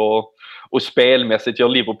Trafford, och spelmässigt gör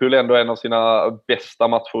Liverpool ändå en av sina bästa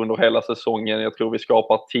matcher under hela säsongen. Jag tror vi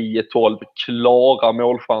skapar 10-12 klara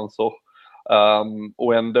målchanser,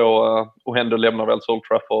 och ändå lämnar väl Old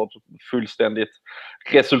Trafford fullständigt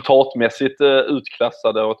resultatmässigt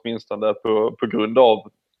utklassade, åtminstone på grund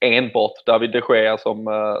av enbart David De Gea som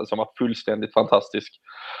var fullständigt fantastisk.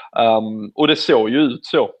 Och det såg ju ut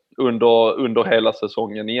så under hela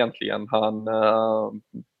säsongen egentligen. Han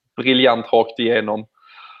briljant rakt igenom,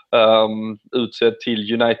 utsedd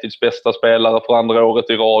till Uniteds bästa spelare för andra året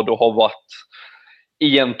i rad, och har varit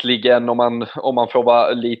egentligen, om man får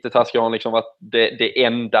vara lite taskig, har liksom varit det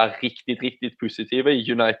enda riktigt, riktigt positiva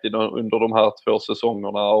i United under de här 2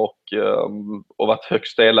 säsongerna, och varit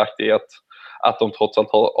högst delaktig i att de trots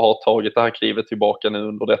allt har tagit det här klivet tillbaka nu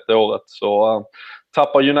under detta året. Så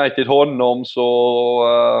tappar United honom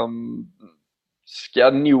så ska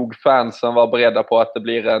nog fansen vara beredda på att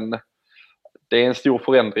det är en stor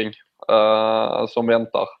förändring som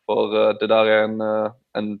väntar. För det där är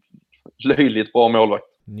en löjligt bra målvakt.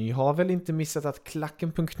 Ni har väl inte missat att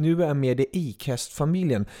Klacken.nu är med i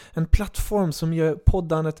Acast-familjen, en plattform som gör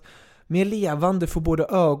poddandet mer levande för både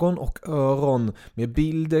ögon och öron, med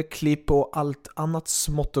bilder, klipp och allt annat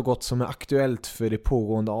smått och gott som är aktuellt för det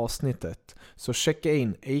pågående avsnittet. Så checka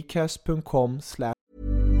in acast.com.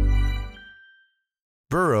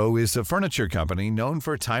 Burrow is a furniture company known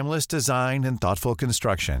for timeless design and thoughtful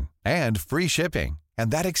construction, and free shipping,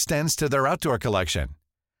 and that extends to their outdoor collection.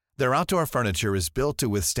 Their outdoor furniture is built to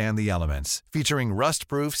withstand the elements, featuring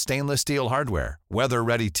rust-proof stainless steel hardware,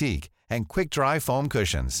 weather-ready teak, and quick-dry foam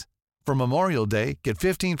cushions. For Memorial Day, get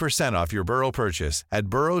 15% off your Burrow purchase at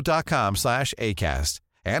burrow.com/acast,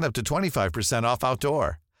 and up to 25% off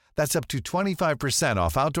outdoor. That's up to 25%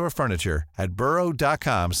 off outdoor furniture at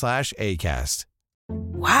burrow.com/acast.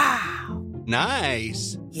 Wow.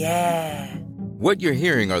 Nice. Yeah. What you're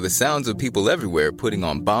hearing are the sounds of people everywhere putting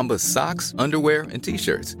on Bombas socks, underwear, and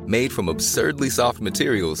T-shirts made from absurdly soft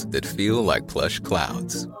materials that feel like plush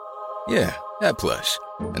clouds. Yeah, that plush.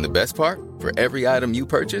 And the best part? For every item you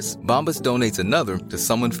purchase, Bombas donates another to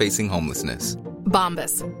someone facing homelessness.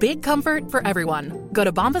 Bombas. Big comfort for everyone. Go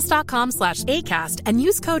to bombas.com/ACAST and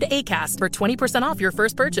use code ACAST for 20% off your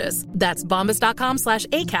first purchase. That's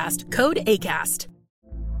bombas.com/ACAST. Code ACAST.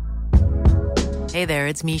 Hey there,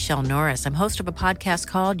 it's Michelle Norris. I'm host of a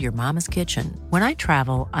podcast called Your Mama's Kitchen. When I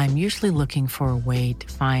travel, I'm usually looking for a way to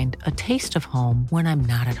find a taste of home when I'm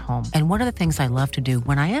not at home. And one of the things I love to do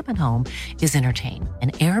when I am at home is entertain.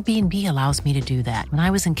 And Airbnb allows me to do that. When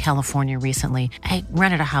I was in California recently, I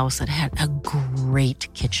rented a house that had a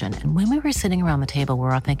great kitchen. And when we were sitting around the table, we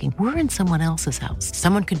were all thinking, we're in someone else's house.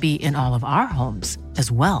 Someone could be in all of our homes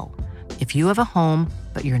as well. If you have a home,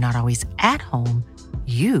 but you're not always at home,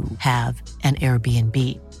 you have an Airbnb.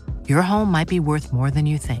 Your home might be worth more than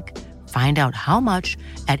you think. Find out how much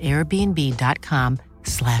at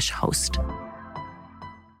airbnb.com/host.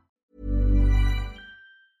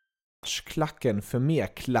 Klacken för mer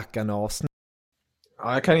klackande avsnitt.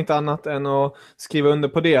 Ja, jag kan inte annat än att skriva under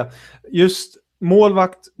på det. Just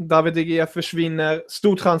målvakt, David de Gea försvinner,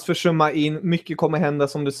 stor transfersumma in, mycket kommer hända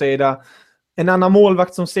som du säger där. En annan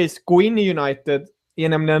målvakt som sägs gå in i United är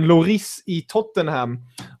nämligen Lloris i Tottenham.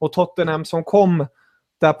 Och Tottenham som kom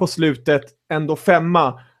där på slutet ändå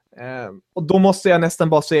 5:a. Och då måste jag nästan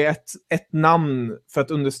bara säga ett namn för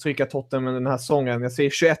att understryka Tottenham med den här säsongen. Jag säger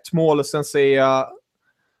 21 mål och sen säger jag,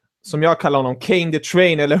 som jag kallar honom, Kane the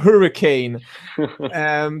Train eller Hurricane.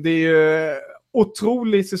 Det är ju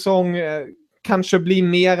otrolig säsong. Kanske blir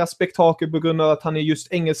mera spektakel på grund av att han är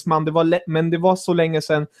just engelsman. Men det var så länge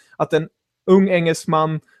sedan att en ung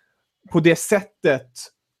engelsman på det sättet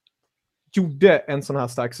gjorde en sån här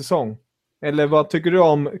stark säsong. Eller vad tycker du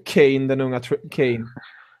om Kane, den unga Kane?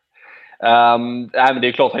 Men det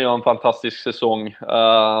är klart han gör en fantastisk säsong.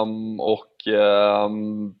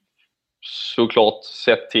 Såklart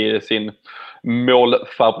sett till sin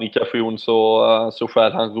målfabrikation så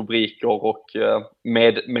skäl han rubriker och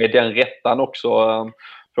med den rättan också.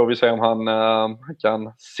 Får vi se om han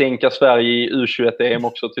kan sänka Sverige i U21-EM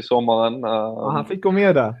också till sommaren. Ja, han fick gå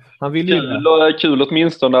med där. Han vill ju kul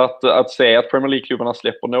åtminstone att se att Premier League-klubbarna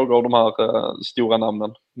släpper några av de här stora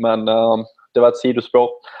namnen. Men det var ett sidospår.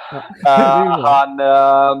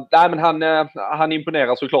 Han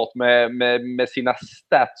imponerar såklart med sina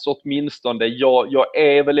stats åtminstone. Jag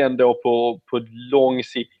är väl ändå på lång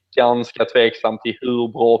sikt ganska tveksam till hur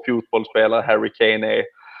bra fotbollsspelare Harry Kane är.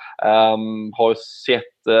 Har sett,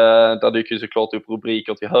 där dyker såklart upp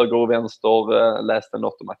rubriker till höger och vänster. Läste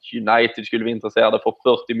något om att United skulle vara intresserade för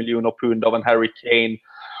 40 miljoner pund av en Harry Kane.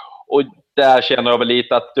 Och där känner jag väl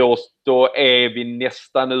lite att då är vi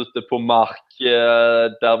nästan ute på mark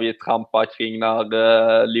där vi trampar kring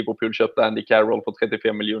när Liverpool köpte Andy Carroll för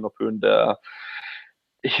 35 miljoner pund.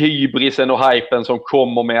 Hybrisen och hypen som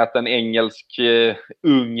kommer med att en engelsk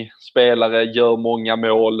ung spelare gör många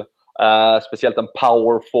mål. Speciellt en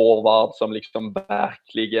power forward som liksom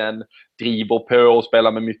verkligen driver på och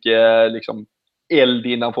spelar med mycket liksom eld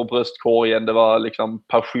innanför bröstkorgen. Det var liksom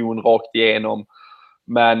passion rakt igenom.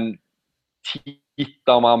 Men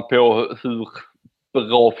tittar man på hur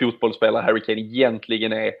bra fotbollsspelare Harry Kane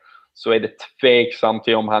egentligen är, så är det tveksamt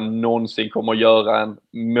till om han någonsin kommer att göra en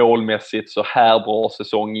målmässigt så här bra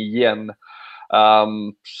säsong igen.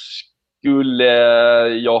 Skulle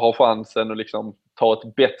jag ha chansen att liksom ta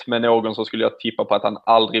ett bett med någon så skulle jag tippa på att han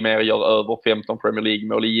aldrig mer gör över 15 Premier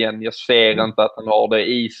League-mål igen. Jag ser inte att han har det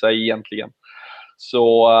i sig egentligen.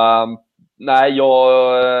 Så nej,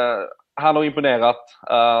 han har imponerat.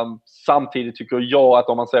 Samtidigt tycker jag att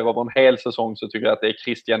om man ser över en hel säsong så tycker jag att det är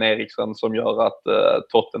Christian Eriksen som gör att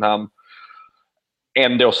Tottenham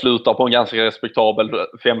ändå slutar på en ganska respektabel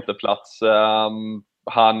femteplats.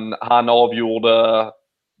 Han avgjorde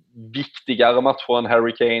viktigare matcher än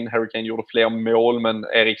Harry Kane. Harry Kane gjorde fler mål, men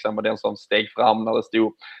Eriksen var den som steg fram när det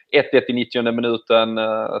stod 1-1 i 90:e minuten.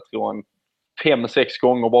 Jag tror han 5-6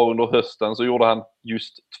 gånger bara under hösten så gjorde han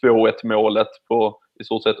just 2-1 målet på i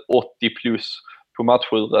stort sett 80 plus på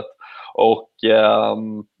matchuret. Och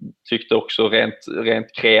tyckte också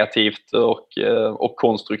rent kreativt och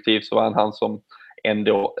konstruktivt så var han som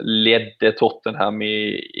ändå ledde Tottenham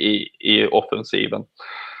i offensiven.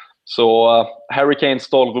 Så Harry Kane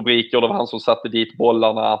stal rubriker, det var han som satte dit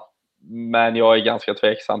bollarna, men jag är ganska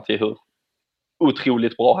tveksam till hur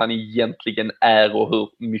otroligt bra han egentligen är och hur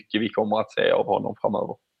mycket vi kommer att se av honom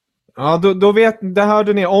framöver. Ja, det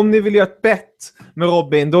hörde ni. Om ni vill göra ett bett med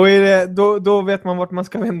Robin, då vet man vart man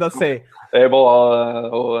ska vända sig. Det är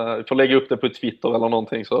bara att få lägga upp det på Twitter eller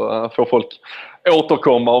någonting så får folk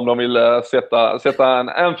återkomma om de vill sätta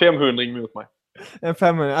en 500 mot mig. En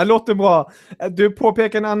 500. Det låter bra. Du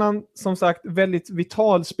påpekar en annan, som sagt, väldigt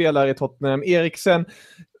vital spelare i Tottenham. Eriksen.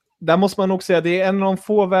 Där måste man nog säga, det är en av de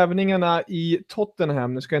få värvningarna i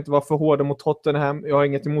Tottenham. Nu ska jag inte vara för hårda mot Tottenham. Jag har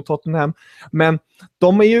inget emot Tottenham. Men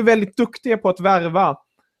de är ju väldigt duktiga på att värva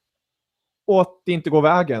och att det inte går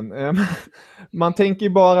vägen. Man tänker ju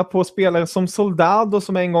bara på spelare som Soldado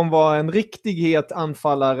som en gång var en riktig het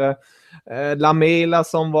anfallare. Lamela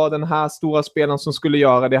som var den här stora spelaren som skulle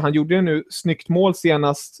göra det. Han gjorde ju nu snyggt mål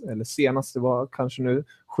senast, det var kanske nu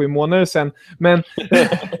 7 månader sedan. Men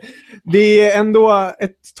det är ändå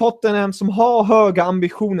ett Tottenham som har höga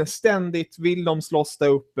ambitioner. Ständigt vill de slåss där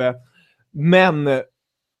uppe. Men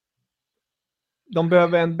de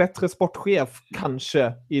behöver en bättre sportchef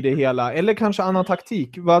kanske i det hela. Eller kanske annan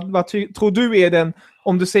taktik. Vad tror du är den,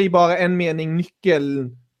 om du säger bara en mening,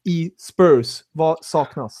 nyckeln i Spurs? Vad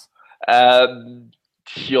saknas?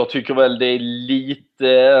 Jag tycker väl det är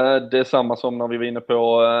lite detsamma som när vi var inne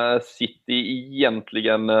på City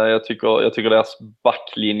egentligen. Jag tycker deras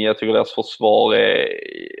backlinje, jag tycker deras försvar är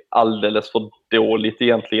alldeles för dåligt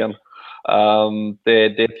egentligen. Det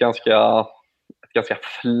är ett ganska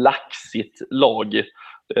flaxigt lag.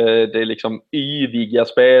 Det är liksom yviga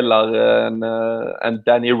spelare, en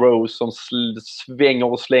Danny Rose som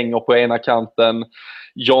svänger och slänger på ena kanten.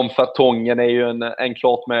 John Vertonghen är ju en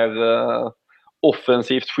klart mer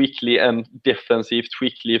offensivt skicklig än defensivt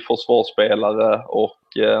skicklig försvarsspelare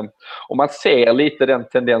och man ser lite den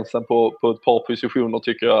tendensen på ett par positioner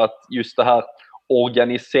tycker jag, att just det här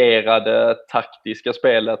organiserade taktiska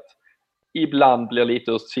spelet ibland blir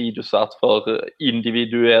lite sidosatt för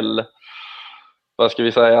individuell, vad ska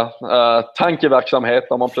vi säga, tankeverksamhet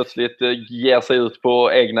när man plötsligt ger sig ut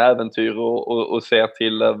på egna äventyr och ser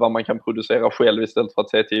till vad man kan producera själv istället för att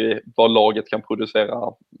se till vad laget kan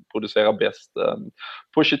producera bäst.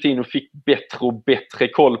 Pochettino fick bättre och bättre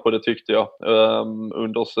koll på det tyckte jag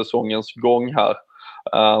under säsongens gång här.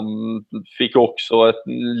 Fick också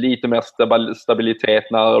lite mer stabilitet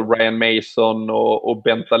när Ryan Mason och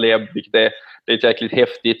Bentaleb, vilket det är ett jäkligt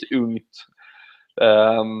häftigt ungt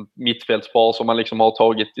mittfältspar som man liksom har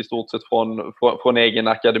tagit i stort sett från egen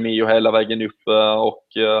akademi och hela vägen upp och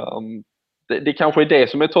det kanske är det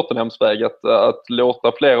som är Tottenhams väg, att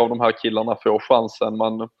låta flera av de här killarna få chansen.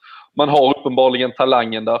 Man har uppenbarligen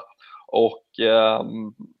talangen där och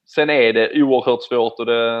sen är det oerhört svårt och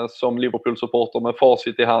det som Liverpool-supporter med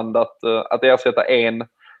facit i hand att ersätta en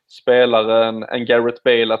spelare, en Gareth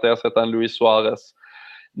Bale, att ersätta en Luis Suarez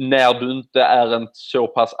när du inte är en så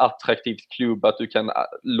pass attraktiv klubb att du kan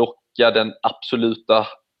locka den absoluta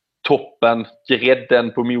toppen,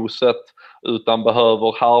 grädden på moset, utan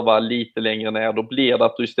behöver harva lite längre ner. Då blir det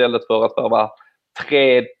att du istället för att värva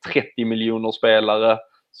 30 miljoner spelare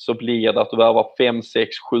så blir det att du värvar 5, 6,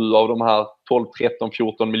 7 av de här 12, 13,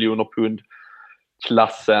 14 miljoner pund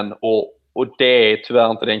klassen och det är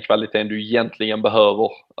tyvärr inte den kvaliteten du egentligen behöver.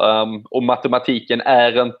 Och matematiken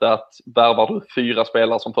är inte att värvar du 4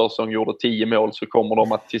 spelare som första gång gjorde 10 mål så kommer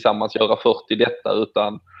de att tillsammans göra 40 detta,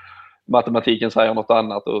 utan matematiken säger något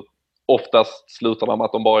annat och oftast slutar de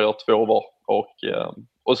att de bara gör 2 var.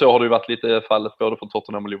 Och så har det ju varit lite fallet både för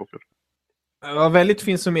Tottenham och Liverpool. Det var väldigt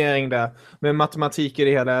fin summering där med matematik i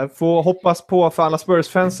det hela. Får hoppas på för alla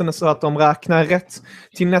Spurs-fansen så att de räknar rätt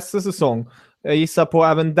till nästa säsong. Jag gissar på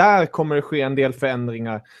även där kommer det ske en del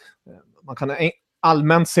förändringar. Man kan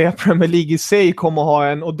allmänt säga Premier League i sig kommer ha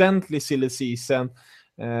en ordentlig silly season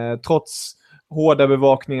trots hårda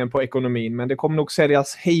bevakningen på ekonomin. Men det kommer nog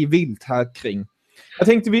säljas hejvilt här kring. Jag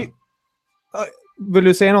tänkte vill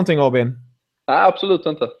du säga någonting, Robin? Nej, absolut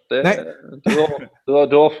inte. Nej.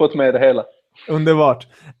 Du har fått med det hela. Underbart.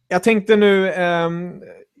 Jag tänkte nu,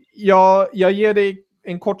 jag ger dig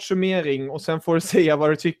en kort summering och sen får du säga vad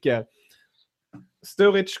du tycker.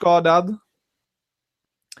 Sturridge skadad.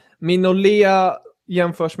 Mignolet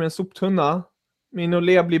jämförs med en soptunna.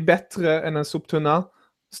 Mignolet blir bättre än en soptunna.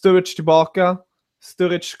 Sturridge tillbaka.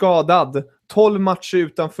 Sturridge skadad. 12 matcher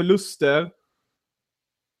utan förluster.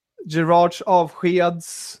 Gerrards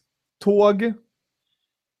avskedståg.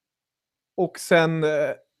 Och sen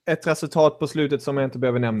ett resultat på slutet som jag inte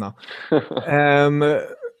behöver nämna.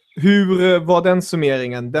 Hur var den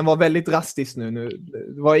summeringen? Den var väldigt drastisk nu.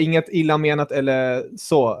 Det var inget illa menat eller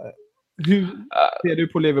så. Hur ser du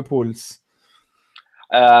på Liverpools?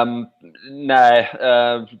 Nej,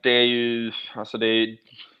 det är ju... Alltså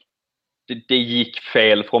det gick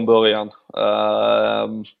fel från början.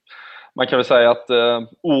 Man kan väl säga att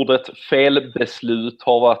ordet felbeslut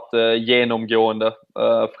har varit genomgående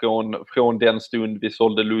från den stund vi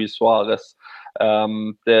sålde Luis Suarez.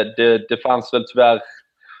 Det fanns väl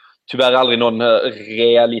tyvärr aldrig någon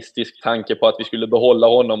realistisk tanke på att vi skulle behålla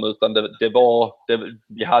honom, utan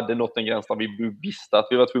vi hade nått en gräns där vi visste att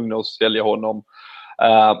vi var tvungna att sälja honom.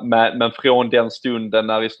 Men från den stunden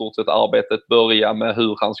när i stort sett arbetet började med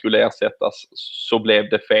hur han skulle ersättas så blev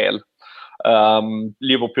det fel.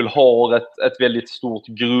 Liverpool har ett väldigt stort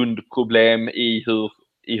grundproblem i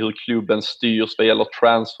hur klubben styrs vad gäller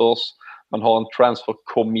transfers. Man har en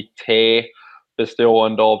transferkommitté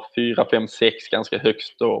bestående av 4, 5, 6 ganska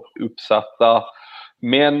högst uppsatta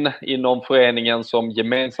män inom föreningen som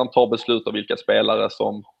gemensamt tar beslut om vilka spelare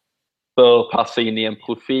som bör passa in i en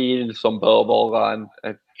profil, som bör vara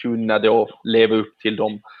kunna då leva upp till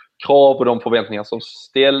de krav och de förväntningar som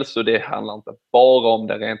ställs. Och det handlar inte bara om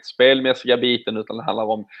den rent spelmässiga biten, utan det handlar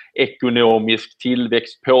om ekonomisk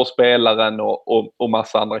tillväxt på spelaren och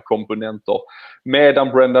massa andra komponenter. Medan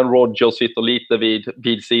Brendan Rodgers sitter lite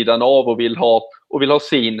vid sidan av och vill ha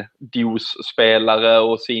sin dos-spelare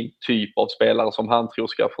och sin typ av spelare som han tror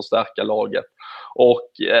ska förstärka laget.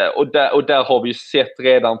 Och där har vi sett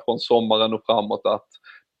redan från sommaren och framåt att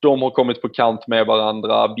de har kommit på kant med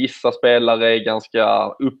varandra. Vissa spelare är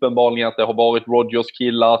ganska uppenbarligen att det har varit Rodgers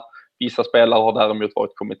killar. Vissa spelare har däremot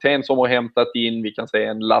varit kommittén som har hämtat in. Vi kan se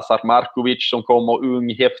en Lazar Markovic som kommer,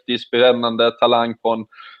 ung, häftig, spännande talang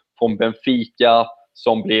från Benfica,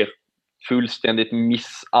 som blir fullständigt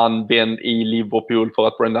missanvänd i Liverpool för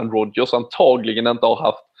att Brendan Rodgers antagligen inte har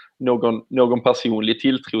haft någon personlig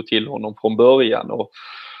tilltro till honom från början. Och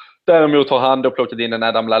däremot har han då plockat in en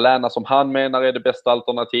Adam Lallana som han menar är det bästa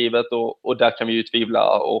alternativet, och där kan vi ju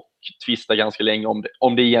tvivla och tvista ganska länge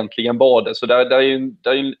om det egentligen var det. Så där är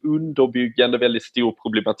en underbyggande väldigt stor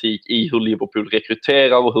problematik i hur Liverpool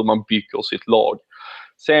rekryterar och hur man bygger sitt lag.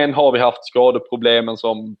 Sen har vi haft skadeproblemen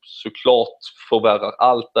som såklart förvärrar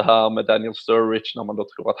allt det här med Daniel Sturridge, när man då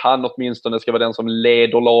tror att han åtminstone ska vara den som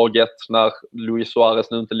leder laget när Luis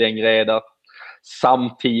Suarez nu inte längre är där.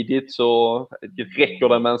 Samtidigt så räcker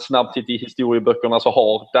det med en snabb titt i historieböckerna, så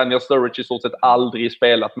har Daniel Sturridge i stort sett aldrig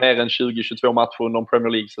spelat mer än 20-22 matcher under en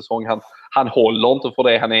Premier League-säsong. Han håller inte för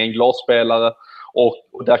det, han är en glasspelare,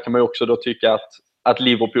 och där kan man ju också då tycka att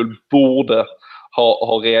Liverpool borde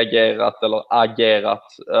ha reagerat eller agerat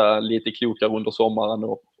lite klokare under sommaren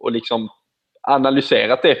och liksom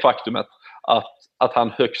analyserat det faktumet att han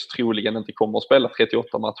högst troligen inte kommer att spela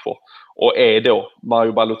 38 matcher. Och är då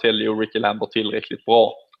Mario Balotelli och Ricky Lambert tillräckligt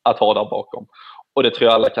bra att ha där bakom? Och det tror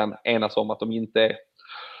jag alla kan enas om att de inte är.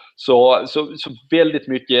 Så väldigt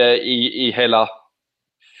mycket i hela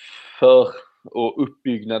och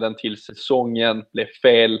uppbyggnaden till säsongen blev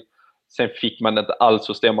fel. Sen fick man inte alls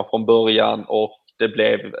att stämma från början, och det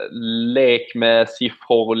blev lek med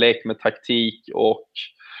siffror och lek med taktik, och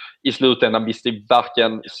i slutändan visste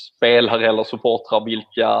varken spelare eller supportrar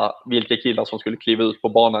vilka killar som skulle kliva ut på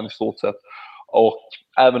banan i stort sett. Och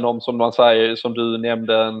även om, som man säger, som du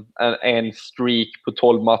nämnde, en streak på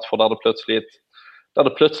 12 matcher där det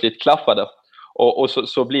plötsligt klaffade. Och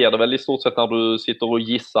så blir det väl i stort sett när du sitter och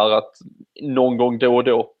gissar att någon gång då och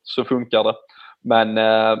då så funkar det.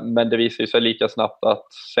 Men det visar sig lika snabbt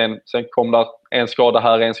att sen kom där en skada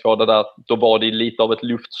här, en skada där. Då var det lite av ett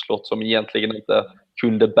luftslott som egentligen inte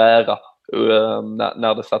kunde bära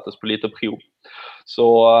när det sattes på lite prov.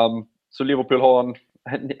 Så Liverpool har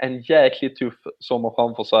en jäkligt tuff sommar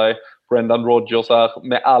framför sig. Brendan Rodgers är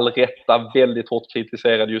med all rätta väldigt hårt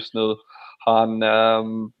kritiserad just nu. Han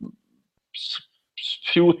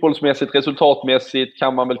fotbollsmässigt, resultatmässigt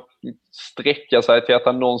kan man väl sträcka sig till att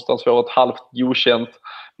han någonstans får ett halvt godkänt.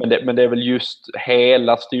 Men det är väl just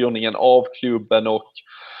hela styrningen av klubben och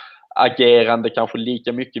agerande kanske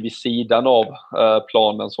lika mycket vid sidan av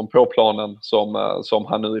planen som på planen som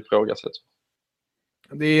han nu ifrågasätter.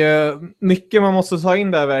 Det är mycket man måste ta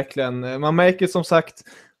in där verkligen. Man märker som sagt,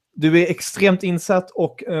 du är extremt insatt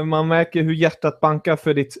och man märker hur hjärtat bankar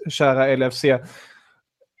för ditt kära LFC.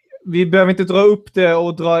 Vi behöver inte dra upp det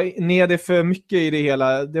och dra ner det för mycket i det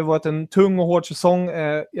hela. Det har varit en tung och hård säsong.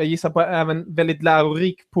 Jag gissar på även väldigt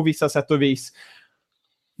lärorik på vissa sätt och vis.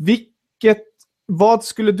 Vad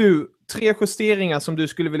skulle du, 3 justeringar som du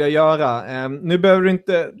skulle vilja göra? Nu behöver du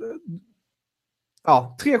inte...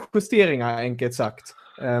 3 justeringar enkelt sagt.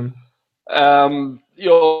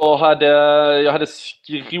 Jag hade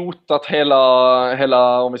skrotat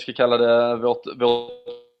hela om vi ska kalla det vårt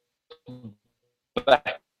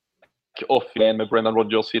back-off-lane med Brendan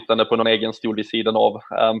Rodgers sittande på någon egen stol vid sidan av.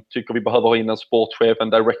 Tycker vi behöver ha in en sportchef, en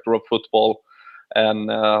director of football.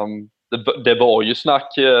 Det var ju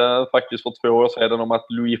snack faktiskt för 2 år sedan om att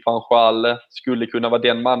Louis van Gaal skulle kunna vara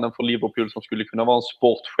den mannen för Liverpool som skulle kunna vara en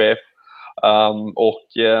sportchef.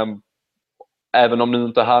 Även om nu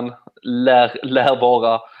inte han lär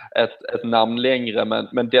vara ett namn längre,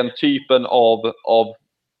 men den typen av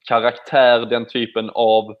karaktär, den typen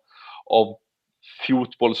av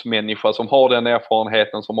fotbollsmänniska som har den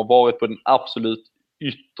erfarenheten, som har varit på den absolut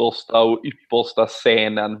yttersta och yppersta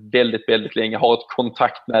scenen väldigt, väldigt länge, har ett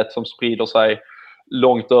kontaktnät som sprider sig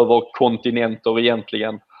långt över kontinenter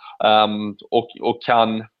egentligen, och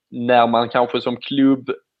kan, när man kanske som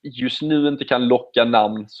klubb just nu inte kan locka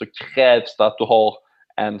namn, så krävs det att du har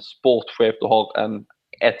en sportchef, du har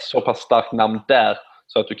ett så pass starkt namn där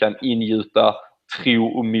så att du kan ingjuta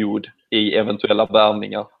tro och mod i eventuella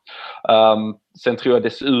värvningar. Sen tror jag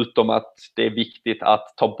dessutom att det är viktigt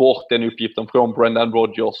att ta bort den uppgiften från Brendan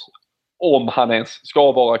Rodgers om han ens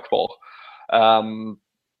ska vara kvar.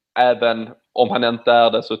 Även om han inte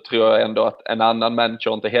är det, så tror jag ändå att en annan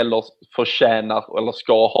manager inte heller förtjänar eller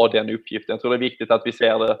ska ha den uppgiften. Jag tror det är viktigt att vi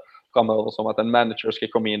ser det framöver som att en manager ska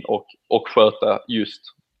komma in och sköta just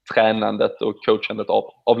tränandet och coachandet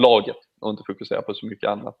av laget och inte fokusera på så mycket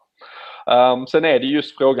annat. Sen är det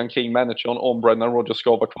just frågan kring managern, om Brendan Rodgers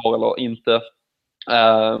ska vara kvar eller inte.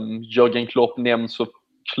 Jürgen Klopp nämns så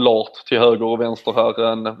klart till höger och vänster här,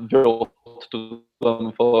 en våt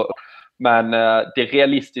dröm för. Men det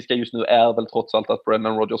realistiska just nu är väl trots allt att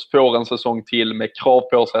Brendan Rodgers får en säsong till med krav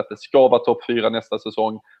på sig att det ska vara topp 4 nästa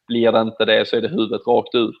säsong. Blir det inte det, så är det huvudet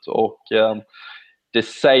rakt ut. Och det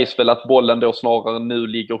sägs väl att bollen då snarare nu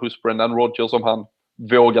ligger hos Brendan Rodgers, om han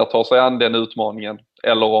vågar ta sig an den utmaningen,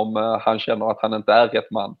 eller om han känner att han inte är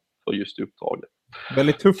rätt man för just uppdraget.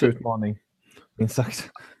 Väldigt tuff utmaning, minst sagt.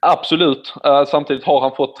 Absolut. Samtidigt har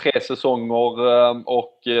han fått 3 säsonger,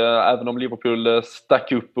 och även om Liverpool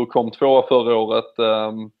stack upp och kom 2 förra året,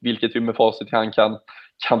 vilket vi med facit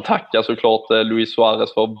kan tacka såklart Luis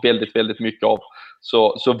Suarez för väldigt, väldigt mycket av,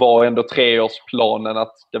 så var ändå 3-årsplanen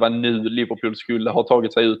att det var nu Liverpool skulle ha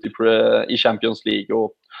tagit sig ut i Champions League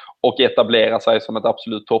och etablera sig som ett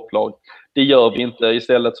absolut topplag. Det gör vi inte.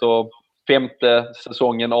 Istället så 5:e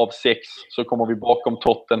säsongen av 6 så kommer vi bakom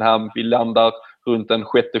Tottenham. Vi landar runt en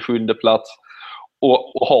 6:e-7:e plats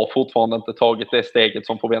och har fortfarande inte tagit det steget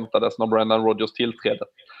som förväntades när Brendan Rodgers tillträdde.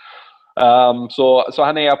 Så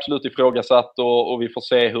han är absolut ifrågasatt, och vi får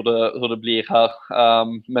se hur det blir här.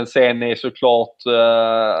 Men sen är såklart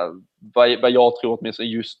vad jag tror åtminstone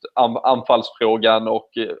just anfallsfrågan och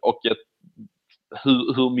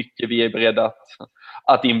hur mycket vi är beredda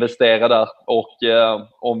att investera där, och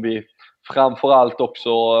om vi framförallt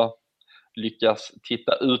också lyckas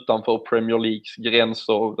titta utanför Premier Leagues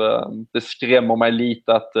gränser. Det skrämmer mig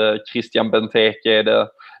lite att Christian Benteke är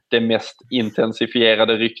det mest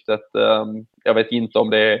intensifierade ryktet. Jag vet inte om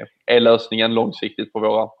det är lösningen långsiktigt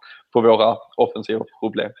på våra offensiva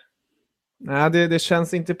problem. Nej, det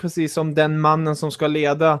känns inte precis som den mannen som ska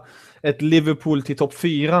leda ett Liverpool till topp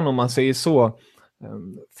 4, om man säger så.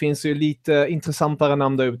 Finns ju lite intressantare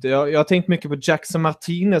namn där ute. Jag har tänkt mycket på Jackson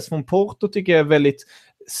Martinez från Porto, tycker jag är väldigt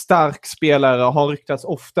stark spelare. Har ryktats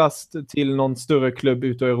oftast till någon större klubb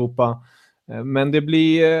ute i Europa. Men det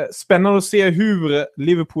blir spännande att se hur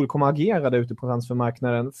Liverpool kommer agera där ute på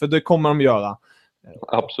transfermarknaden. För det kommer de göra.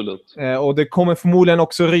 Absolut. Och det kommer förmodligen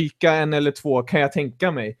också ryka 1 eller 2, kan jag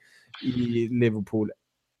tänka mig, i Liverpool.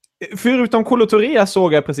 Förutom Kolo Touré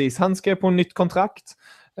såg jag precis. Han skrev på ett nytt kontrakt.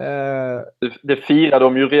 Det firade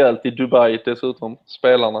de ju rejält i Dubai dessutom,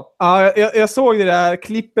 spelarna. Ja, jag såg det där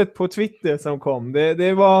klippet på Twitter som kom.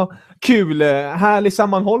 Det var kul. Härlig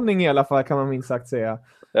sammanhållning i alla fall, kan man minst sagt säga.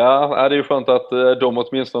 Ja, det är ju skönt att de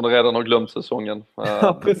åtminstone redan har glömt säsongen.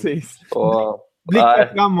 Ja, precis. Så, Blicka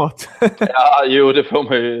framåt. Ja, jo, det får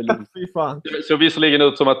man ju. Fy fan. Det såg visserligen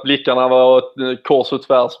ut som att blickarna var kors och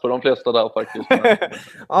tvärs på de flesta där faktiskt.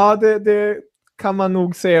 Ja, det kan man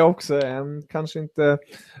nog säga också. Kanske inte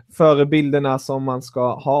förebilderna som man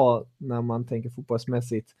ska ha när man tänker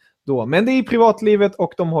fotbollsmässigt då. Men det är i privatlivet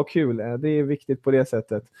och de har kul. Det är viktigt på det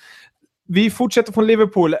sättet. Vi fortsätter från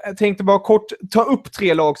Liverpool. Jag tänkte bara kort ta upp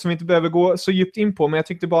 3 lag som vi inte behöver gå så djupt in på. Men jag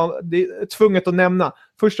tyckte bara det är tvunget att nämna.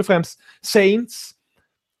 Först och främst Saints.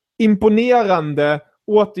 Imponerande.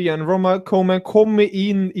 Återigen, Roma Koeman kommer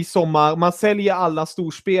in i sommar. Man säljer alla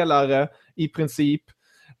storspelare i princip.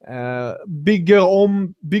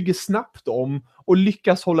 Bygger snabbt om och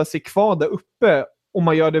lyckas hålla sig kvar där uppe. Och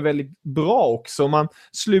man gör det väldigt bra också. Man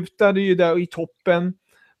slutade ju där i toppen.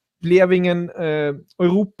 Blev ingen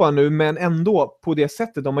Europa nu, men ändå på det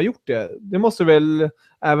sättet de har gjort det. Det måste väl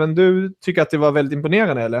även du tycka att det var väldigt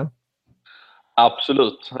imponerande, eller?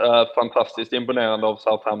 Absolut. Fantastiskt imponerande av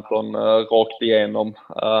Southampton rakt igenom.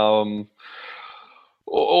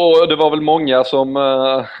 Och det var väl många som,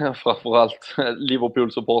 framförallt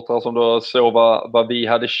Liverpool-supportrar, som då såg vad vi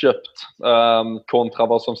hade köpt kontra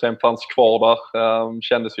vad som sen fanns kvar där.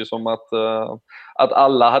 Kändes ju som att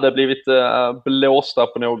alla hade blivit blåsta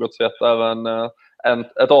på något sätt. Även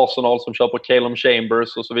ett Arsenal som köper Calum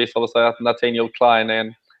Chambers, och så visade det sig att Nathaniel Klein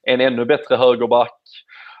är en ännu bättre högerback.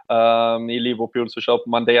 I Liverpool så köper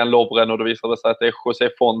man Dejan Lovren, och då visade det sig att det är José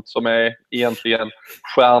Font som är egentligen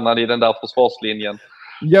stjärnan i den där försvarslinjen.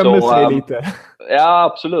 Gömmer sig lite. Ja,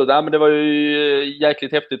 absolut. Ja, men det var ju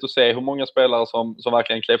jäkligt häftigt att se hur många spelare som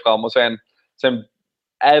verkligen klev fram. Och sen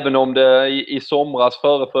även om det i somras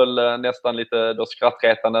föreföll nästan lite då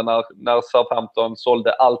skrattretande när Southampton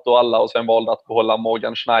sålde allt och alla och sen valde att behålla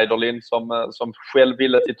Morgan Schneiderlin som själv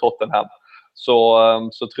ville till Tottenham,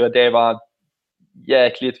 så tror jag det var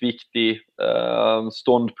jäkligt viktig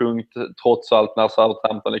ståndpunkt trots allt, när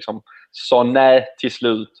Southampton liksom sa nej till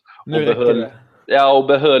slut och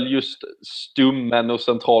behöll just stummen och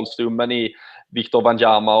centralstummen i Victor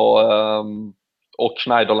Wanyama och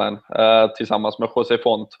Schneiderlin tillsammans med José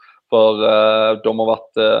Font, för de har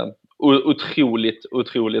varit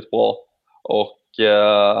otroligt bra och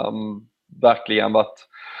verkligen varit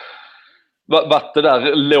det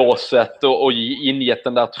där låset och ingett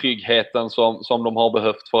den där tryggheten som de har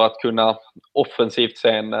behövt för att kunna offensivt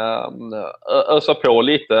sen ösa på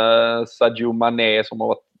lite. Sadio Mané som har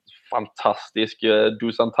varit fantastisk.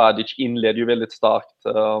 Dusan Tadic inledde ju väldigt starkt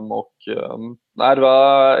det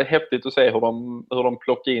var häftigt att se hur de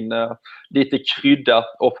plockade in lite krydda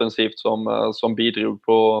offensivt som bidrog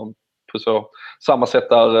på så samma sätt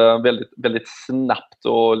där väldigt, väldigt snabbt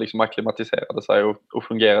och liksom akklimatiserade sig och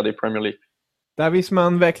fungerade i Premier League. Där visar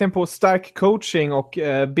man verkligen på stark coaching och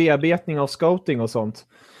bearbetning av scouting och sånt.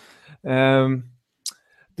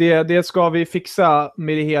 Det ska vi fixa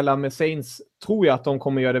med det hela med Saints. Tror jag att de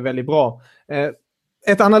kommer göra det väldigt bra.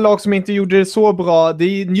 Ett annat lag som inte gjorde det så bra, det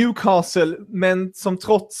är Newcastle, men som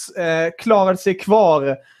trots klarade sig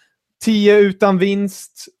kvar. 10 utan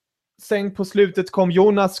vinst. Sen på slutet kom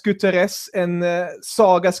Jonas Guterres, en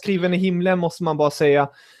saga skriven i himlen måste man bara säga.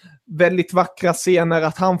 Väldigt vackra scener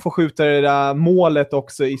att han får skjuta det där målet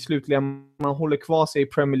också i slutligen. Man håller kvar sig i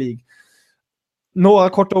Premier League. Några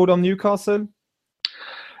korta ord om Newcastle?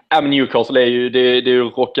 Ja, men Newcastle är ju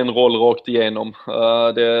rock'n'roll rakt igenom.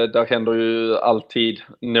 Där händer ju alltid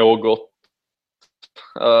något.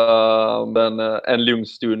 Men en lugn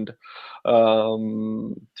stund.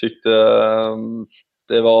 Tyckte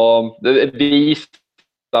det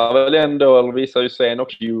visar väl ändå, eller visar ju sen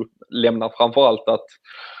och lämnar framförallt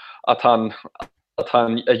att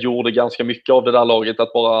han gjorde ganska mycket av det där laget,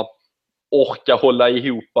 att bara orka hålla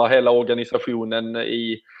ihop hela organisationen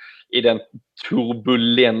i den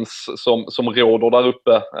turbulens som råder där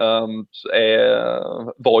uppe.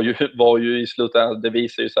 Var ju i slutet, det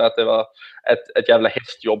visar ju sig att det var ett jävla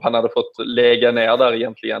hästjobb han hade fått lägga ner där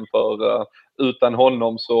egentligen, för utan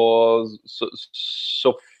honom så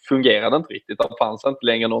fungerade det inte riktigt. Det fanns inte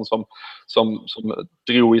längre någon som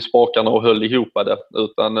drog i spakarna och höll ihop det,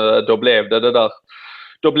 utan då blev det där.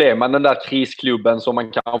 Då blev man den där krisklubben som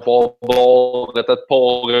man kanske har varit ett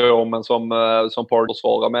par år, men som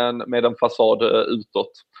partnersvarar med en fasad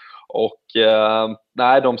utåt. Och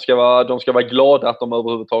nej, de ska vara glada att de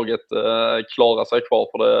överhuvudtaget klarar sig kvar,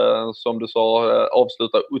 för det, som du sa,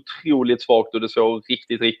 avslutar otroligt svagt och det såg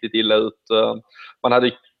riktigt, riktigt illa ut. Man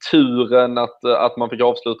hade turen att man fick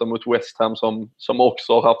avsluta mot West Ham som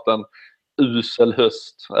också har haft en usel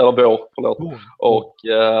höst, eller vår, förlåt. Och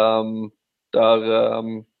där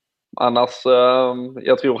Annars,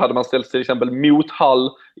 jag tror hade man ställts till exempel mot Hull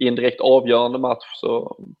i en direkt avgörande match,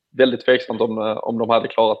 så väldigt tveksamt om de hade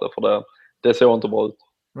klarat det, för det såg inte bra ut.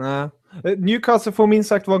 Nej. Newcastle får minst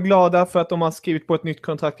sagt vara glada för att de har skrivit på ett nytt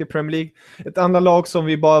kontrakt i Premier League. Ett annat lag som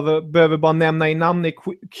vi behöver bara nämna i namn är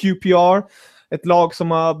QPR. Ett lag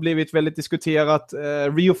som har blivit väldigt diskuterat.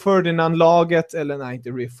 Rio Ferdinand-laget, eller nej, inte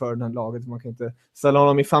Rio Ferdinand-laget, man kan inte ställa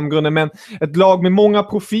honom i famngrunden, men ett lag med många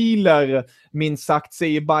profiler, minst sagt,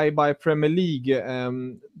 säger bye-bye Premier League.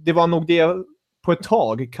 Det var nog det på ett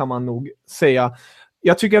tag, kan man nog säga.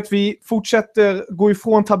 Jag tycker att vi fortsätter gå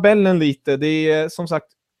ifrån tabellen lite. Det är som sagt,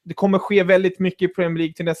 det kommer ske väldigt mycket i Premier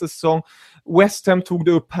League till nästa säsong. West Ham tog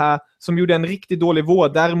det upp här, som gjorde en riktigt dålig vår,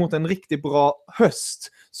 däremot en riktigt bra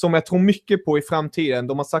höst som jag tror mycket på i framtiden.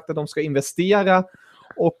 De har sagt att de ska investera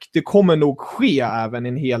och det kommer nog ske även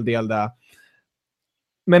en hel del där.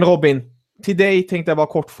 Men Robin, till dig tänkte jag bara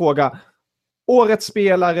kort fråga. Årets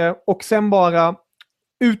spelare och sen bara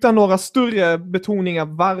utan några större betoningar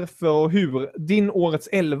varför och hur, din årets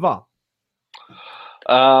 11.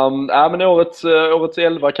 Men årets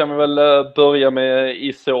 11 kan vi väl börja med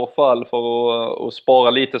i så fall, för att spara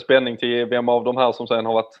lite spänning till vem av de här som sen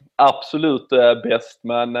har varit absolut bäst.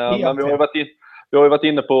 Men vi har ju varit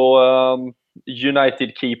inne på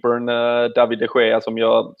United-keepern David de Gea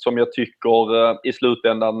som jag tycker i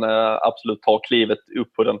slutändan absolut tar klivet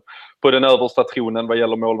upp på den översta tronen vad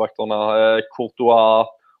gäller målvakterna. Courtois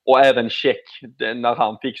och även Cech när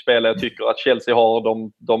han fick spela. Jag tycker att Chelsea har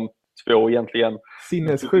de två egentligen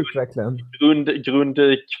sinnessjukt verkligen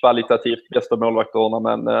grundkvalitativt bästa målvakterna,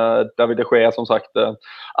 men David de Gea som sagt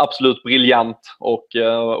absolut briljant och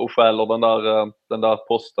skäller den där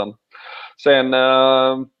posten. Sen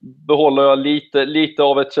behåller jag lite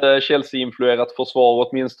av ett Chelsea-influerat försvar,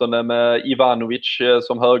 åtminstone med Ivanovic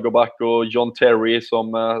som högerback och John Terry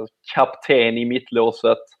som kapten i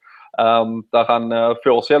mittlåset, där han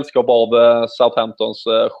får sällskap av Southamptons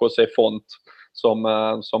José Font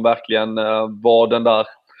som verkligen var den där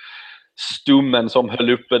stummen som höll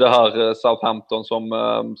uppe det här Southampton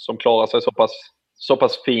som klarar sig så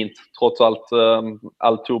pass fint trots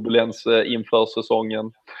all turbulens inför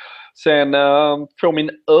säsongen. Sen får min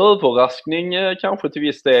överraskning kanske till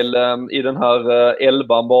viss del i den här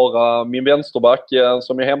 11 bara min vänsterback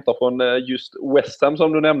som jag hämtar från just West Ham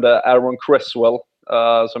som du nämnde, Aaron Cresswell,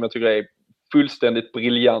 som jag tycker är fullständigt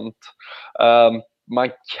briljant. Man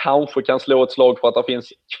kanske kan slå ett slag för att det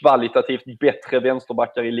finns kvalitativt bättre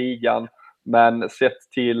vänsterbackar i ligan, men sett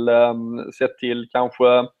till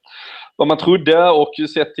kanske vad man trodde och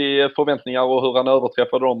sett till förväntningar och hur han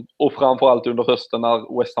överträffade dem, och framförallt under hösten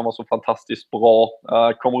när West Ham var så fantastiskt bra,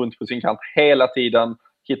 kom runt på sin kant hela tiden,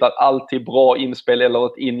 hittar alltid bra inspel eller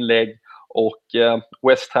ett inlägg, och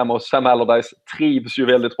West Ham och Sam Allardyce trivs ju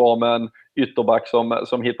väldigt bra med en ytterback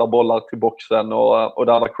som hittar bollar till boxen, och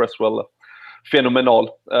där var Cresswell fenomenal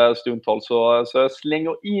stundtal, så jag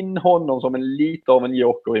slänger in honom som lite av en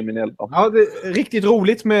joker i min 11. Ja, det är riktigt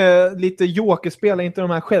roligt med lite jokerspel, inte de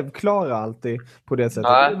här självklara alltid på det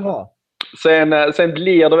sättet. Nej. Det är bra. Sen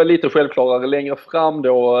blir det väl lite självklarare längre fram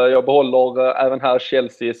då. Jag behåller även här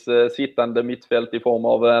Chelseas sittande mittfält i form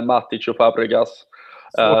av Matic och Fabregas.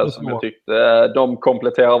 Som jag tyckte de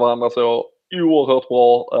kompletterar varandra så oerhört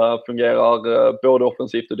bra, fungerar både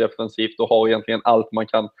offensivt och defensivt och har egentligen allt man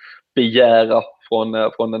kan begära från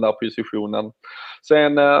den där positionen.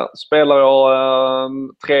 Sen spelar jag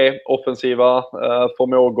 3 offensiva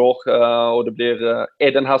förmågor och det blir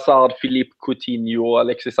Eden Hazard, Philippe Coutinho och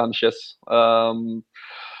Alexis Sanchez.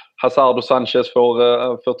 Hazard och Sanchez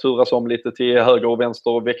får turas om lite till höger och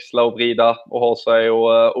vänster och växla och vrida och ha sig,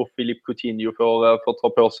 och Philippe Coutinho får ta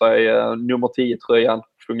på sig nummer 10-tröjan.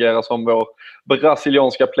 Fungerar som vår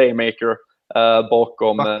brasilianska playmaker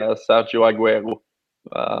bakom Sergio Aguero.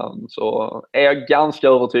 Så är jag ganska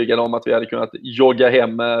övertygad om att vi hade kunnat jogga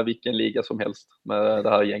hem vilken liga som helst med det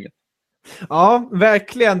här gänget. Ja,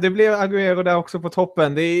 verkligen. Det blev Aguero där också på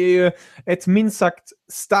toppen. Det är ju ett minst sagt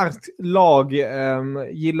starkt lag.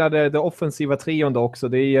 Gillade det offensiva trion också.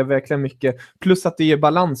 Det är verkligen mycket. Plus att det ger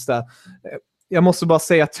balans där. Jag måste bara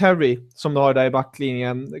säga Terry, som du har där i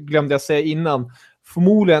backlinjen, glömde jag säga innan.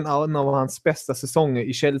 Förmodligen en av hans bästa säsonger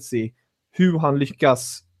i Chelsea. Hur han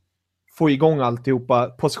lyckas få igång alltihopa.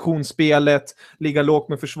 Positionsspelet, ligga lågt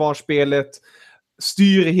med försvarsspelet,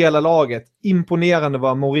 styr i hela laget. Imponerande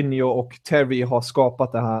vad Mourinho och Terry har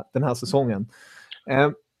skapat den här säsongen.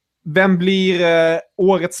 Vem blir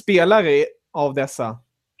årets spelare av dessa?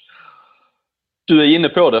 Du är inne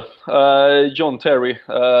på det. John Terry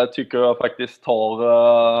tycker jag faktiskt har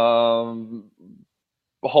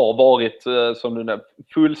varit, som du nämnde,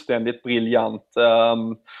 fullständigt briljant.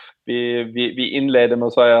 Vi inledde med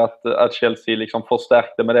att säga att Chelsea liksom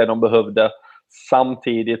förstärkte med det de behövde.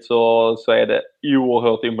 Samtidigt så är det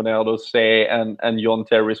oerhört imponerande att se en John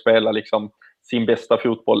Terry spela liksom sin bästa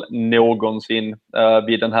fotboll någonsin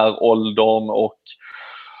vid den här åldern, och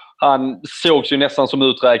han sågs ju nästan som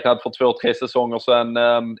uträknad för 2-3 säsonger sedan.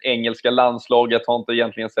 Engelska landslaget har inte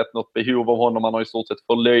egentligen sett något behov av honom. Man har i stort sett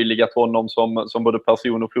förlöjligat honom som både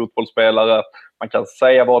person och fotbollsspelare. Man kan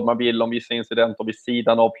säga vad man vill om vissa incidenter vid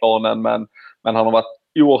sidan av planen, men han har varit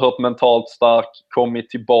oerhört mentalt stark, kommit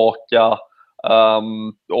tillbaka.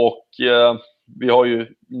 Vi har ju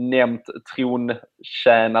nämnt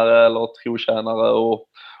trotjänare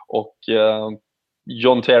och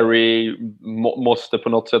John Terry måste på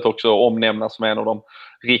något sätt också omnämnas som en av de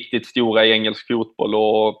riktigt stora i engelsk fotboll,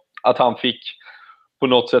 och att han fick på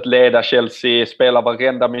något sätt leda Chelsea, spela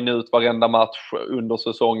varenda minut, varenda match under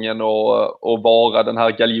säsongen och vara den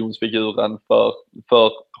här galjonsfiguren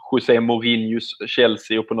för José Mourinhos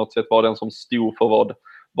Chelsea, och på något sätt vara den som stod för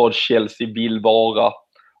vad Chelsea vill vara.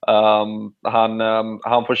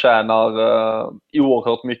 Han förtjänar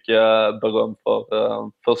oerhört mycket beröm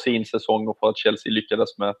för sin säsong och för att Chelsea lyckades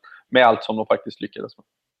med allt som de faktiskt lyckades med.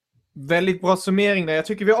 Väldigt bra summering där. Jag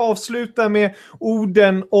tycker vi avslutar med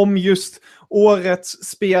orden om just årets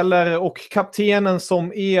spelare och kaptenen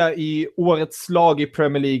som är i årets lag i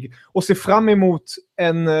Premier League, och ser fram emot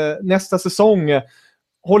nästa säsong.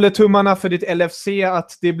 Håller tummarna för ditt LFC,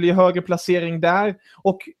 att det blir högre placering där.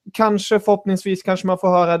 Och förhoppningsvis kanske man får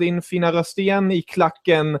höra din fina röst igen i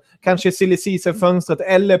klacken. Kanske i silly season-fönstret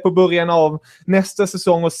eller på början av nästa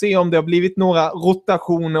säsong, och se om det har blivit några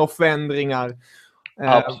rotationer och förändringar.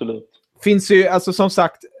 Absolut. Finns ju, alltså som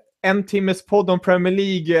sagt, en timmes podd om Premier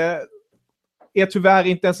League är tyvärr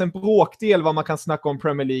inte ens en bråkdel vad man kan snacka om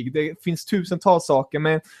Premier League. Det finns tusentals saker,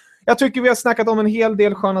 men jag tycker vi har snackat om en hel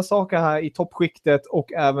del sköna saker här i toppskiktet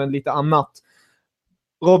och även lite annat.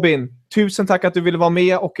 Robin, tusen tack att du ville vara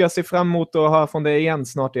med, och jag ser fram emot att höra från dig igen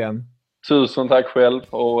snart igen. Tusen tack själv,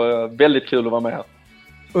 och väldigt kul att vara med här.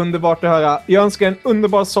 Underbart att höra. Jag önskar en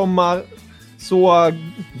underbar sommar. Så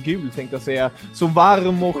gul tänkte jag säga. Så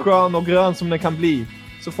varm och skön och grön som den kan bli.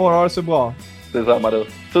 Så får du ha det så bra. Detsamma du.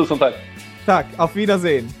 Tusen tack. Tack. Auf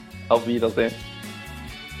Wiedersehen. Auf Wiedersehen.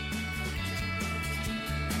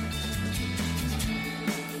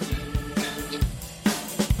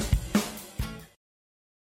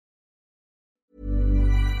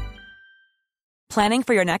 Planning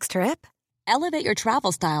for your next trip? Elevate your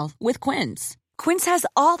travel style with Quince. Quince has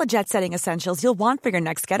all the jet-setting essentials you'll want for your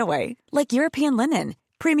next getaway, like European linen,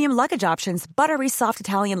 premium luggage options, buttery soft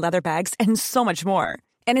Italian leather bags, and so much more.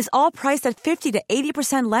 And is all priced at 50 to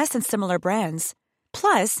 80% less than similar brands.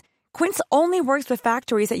 Plus, Quince only works with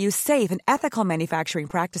factories that use safe and ethical manufacturing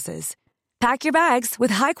practices. Pack your bags with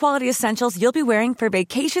high-quality essentials you'll be wearing for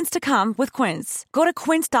vacations to come with Quince. Go to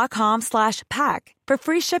quince.com/pack for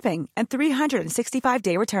free shipping and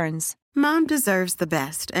 365-day returns. Mom deserves the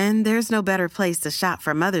best, and there's no better place to shop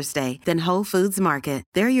for Mother's Day than Whole Foods Market.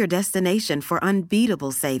 They're your destination for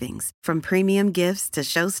unbeatable savings, from premium gifts to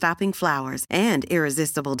show-stopping flowers and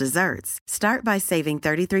irresistible desserts. Start by saving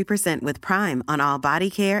 33% with Prime on all body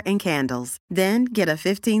care and candles. Then get a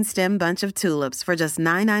 15-stem bunch of tulips for just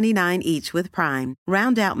 $9.99 each with Prime.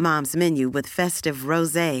 Round out Mom's menu with festive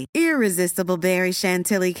rosé, irresistible berry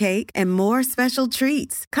chantilly cake, and more special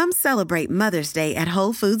treats. Come celebrate Mother's Day at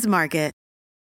Whole Foods Market.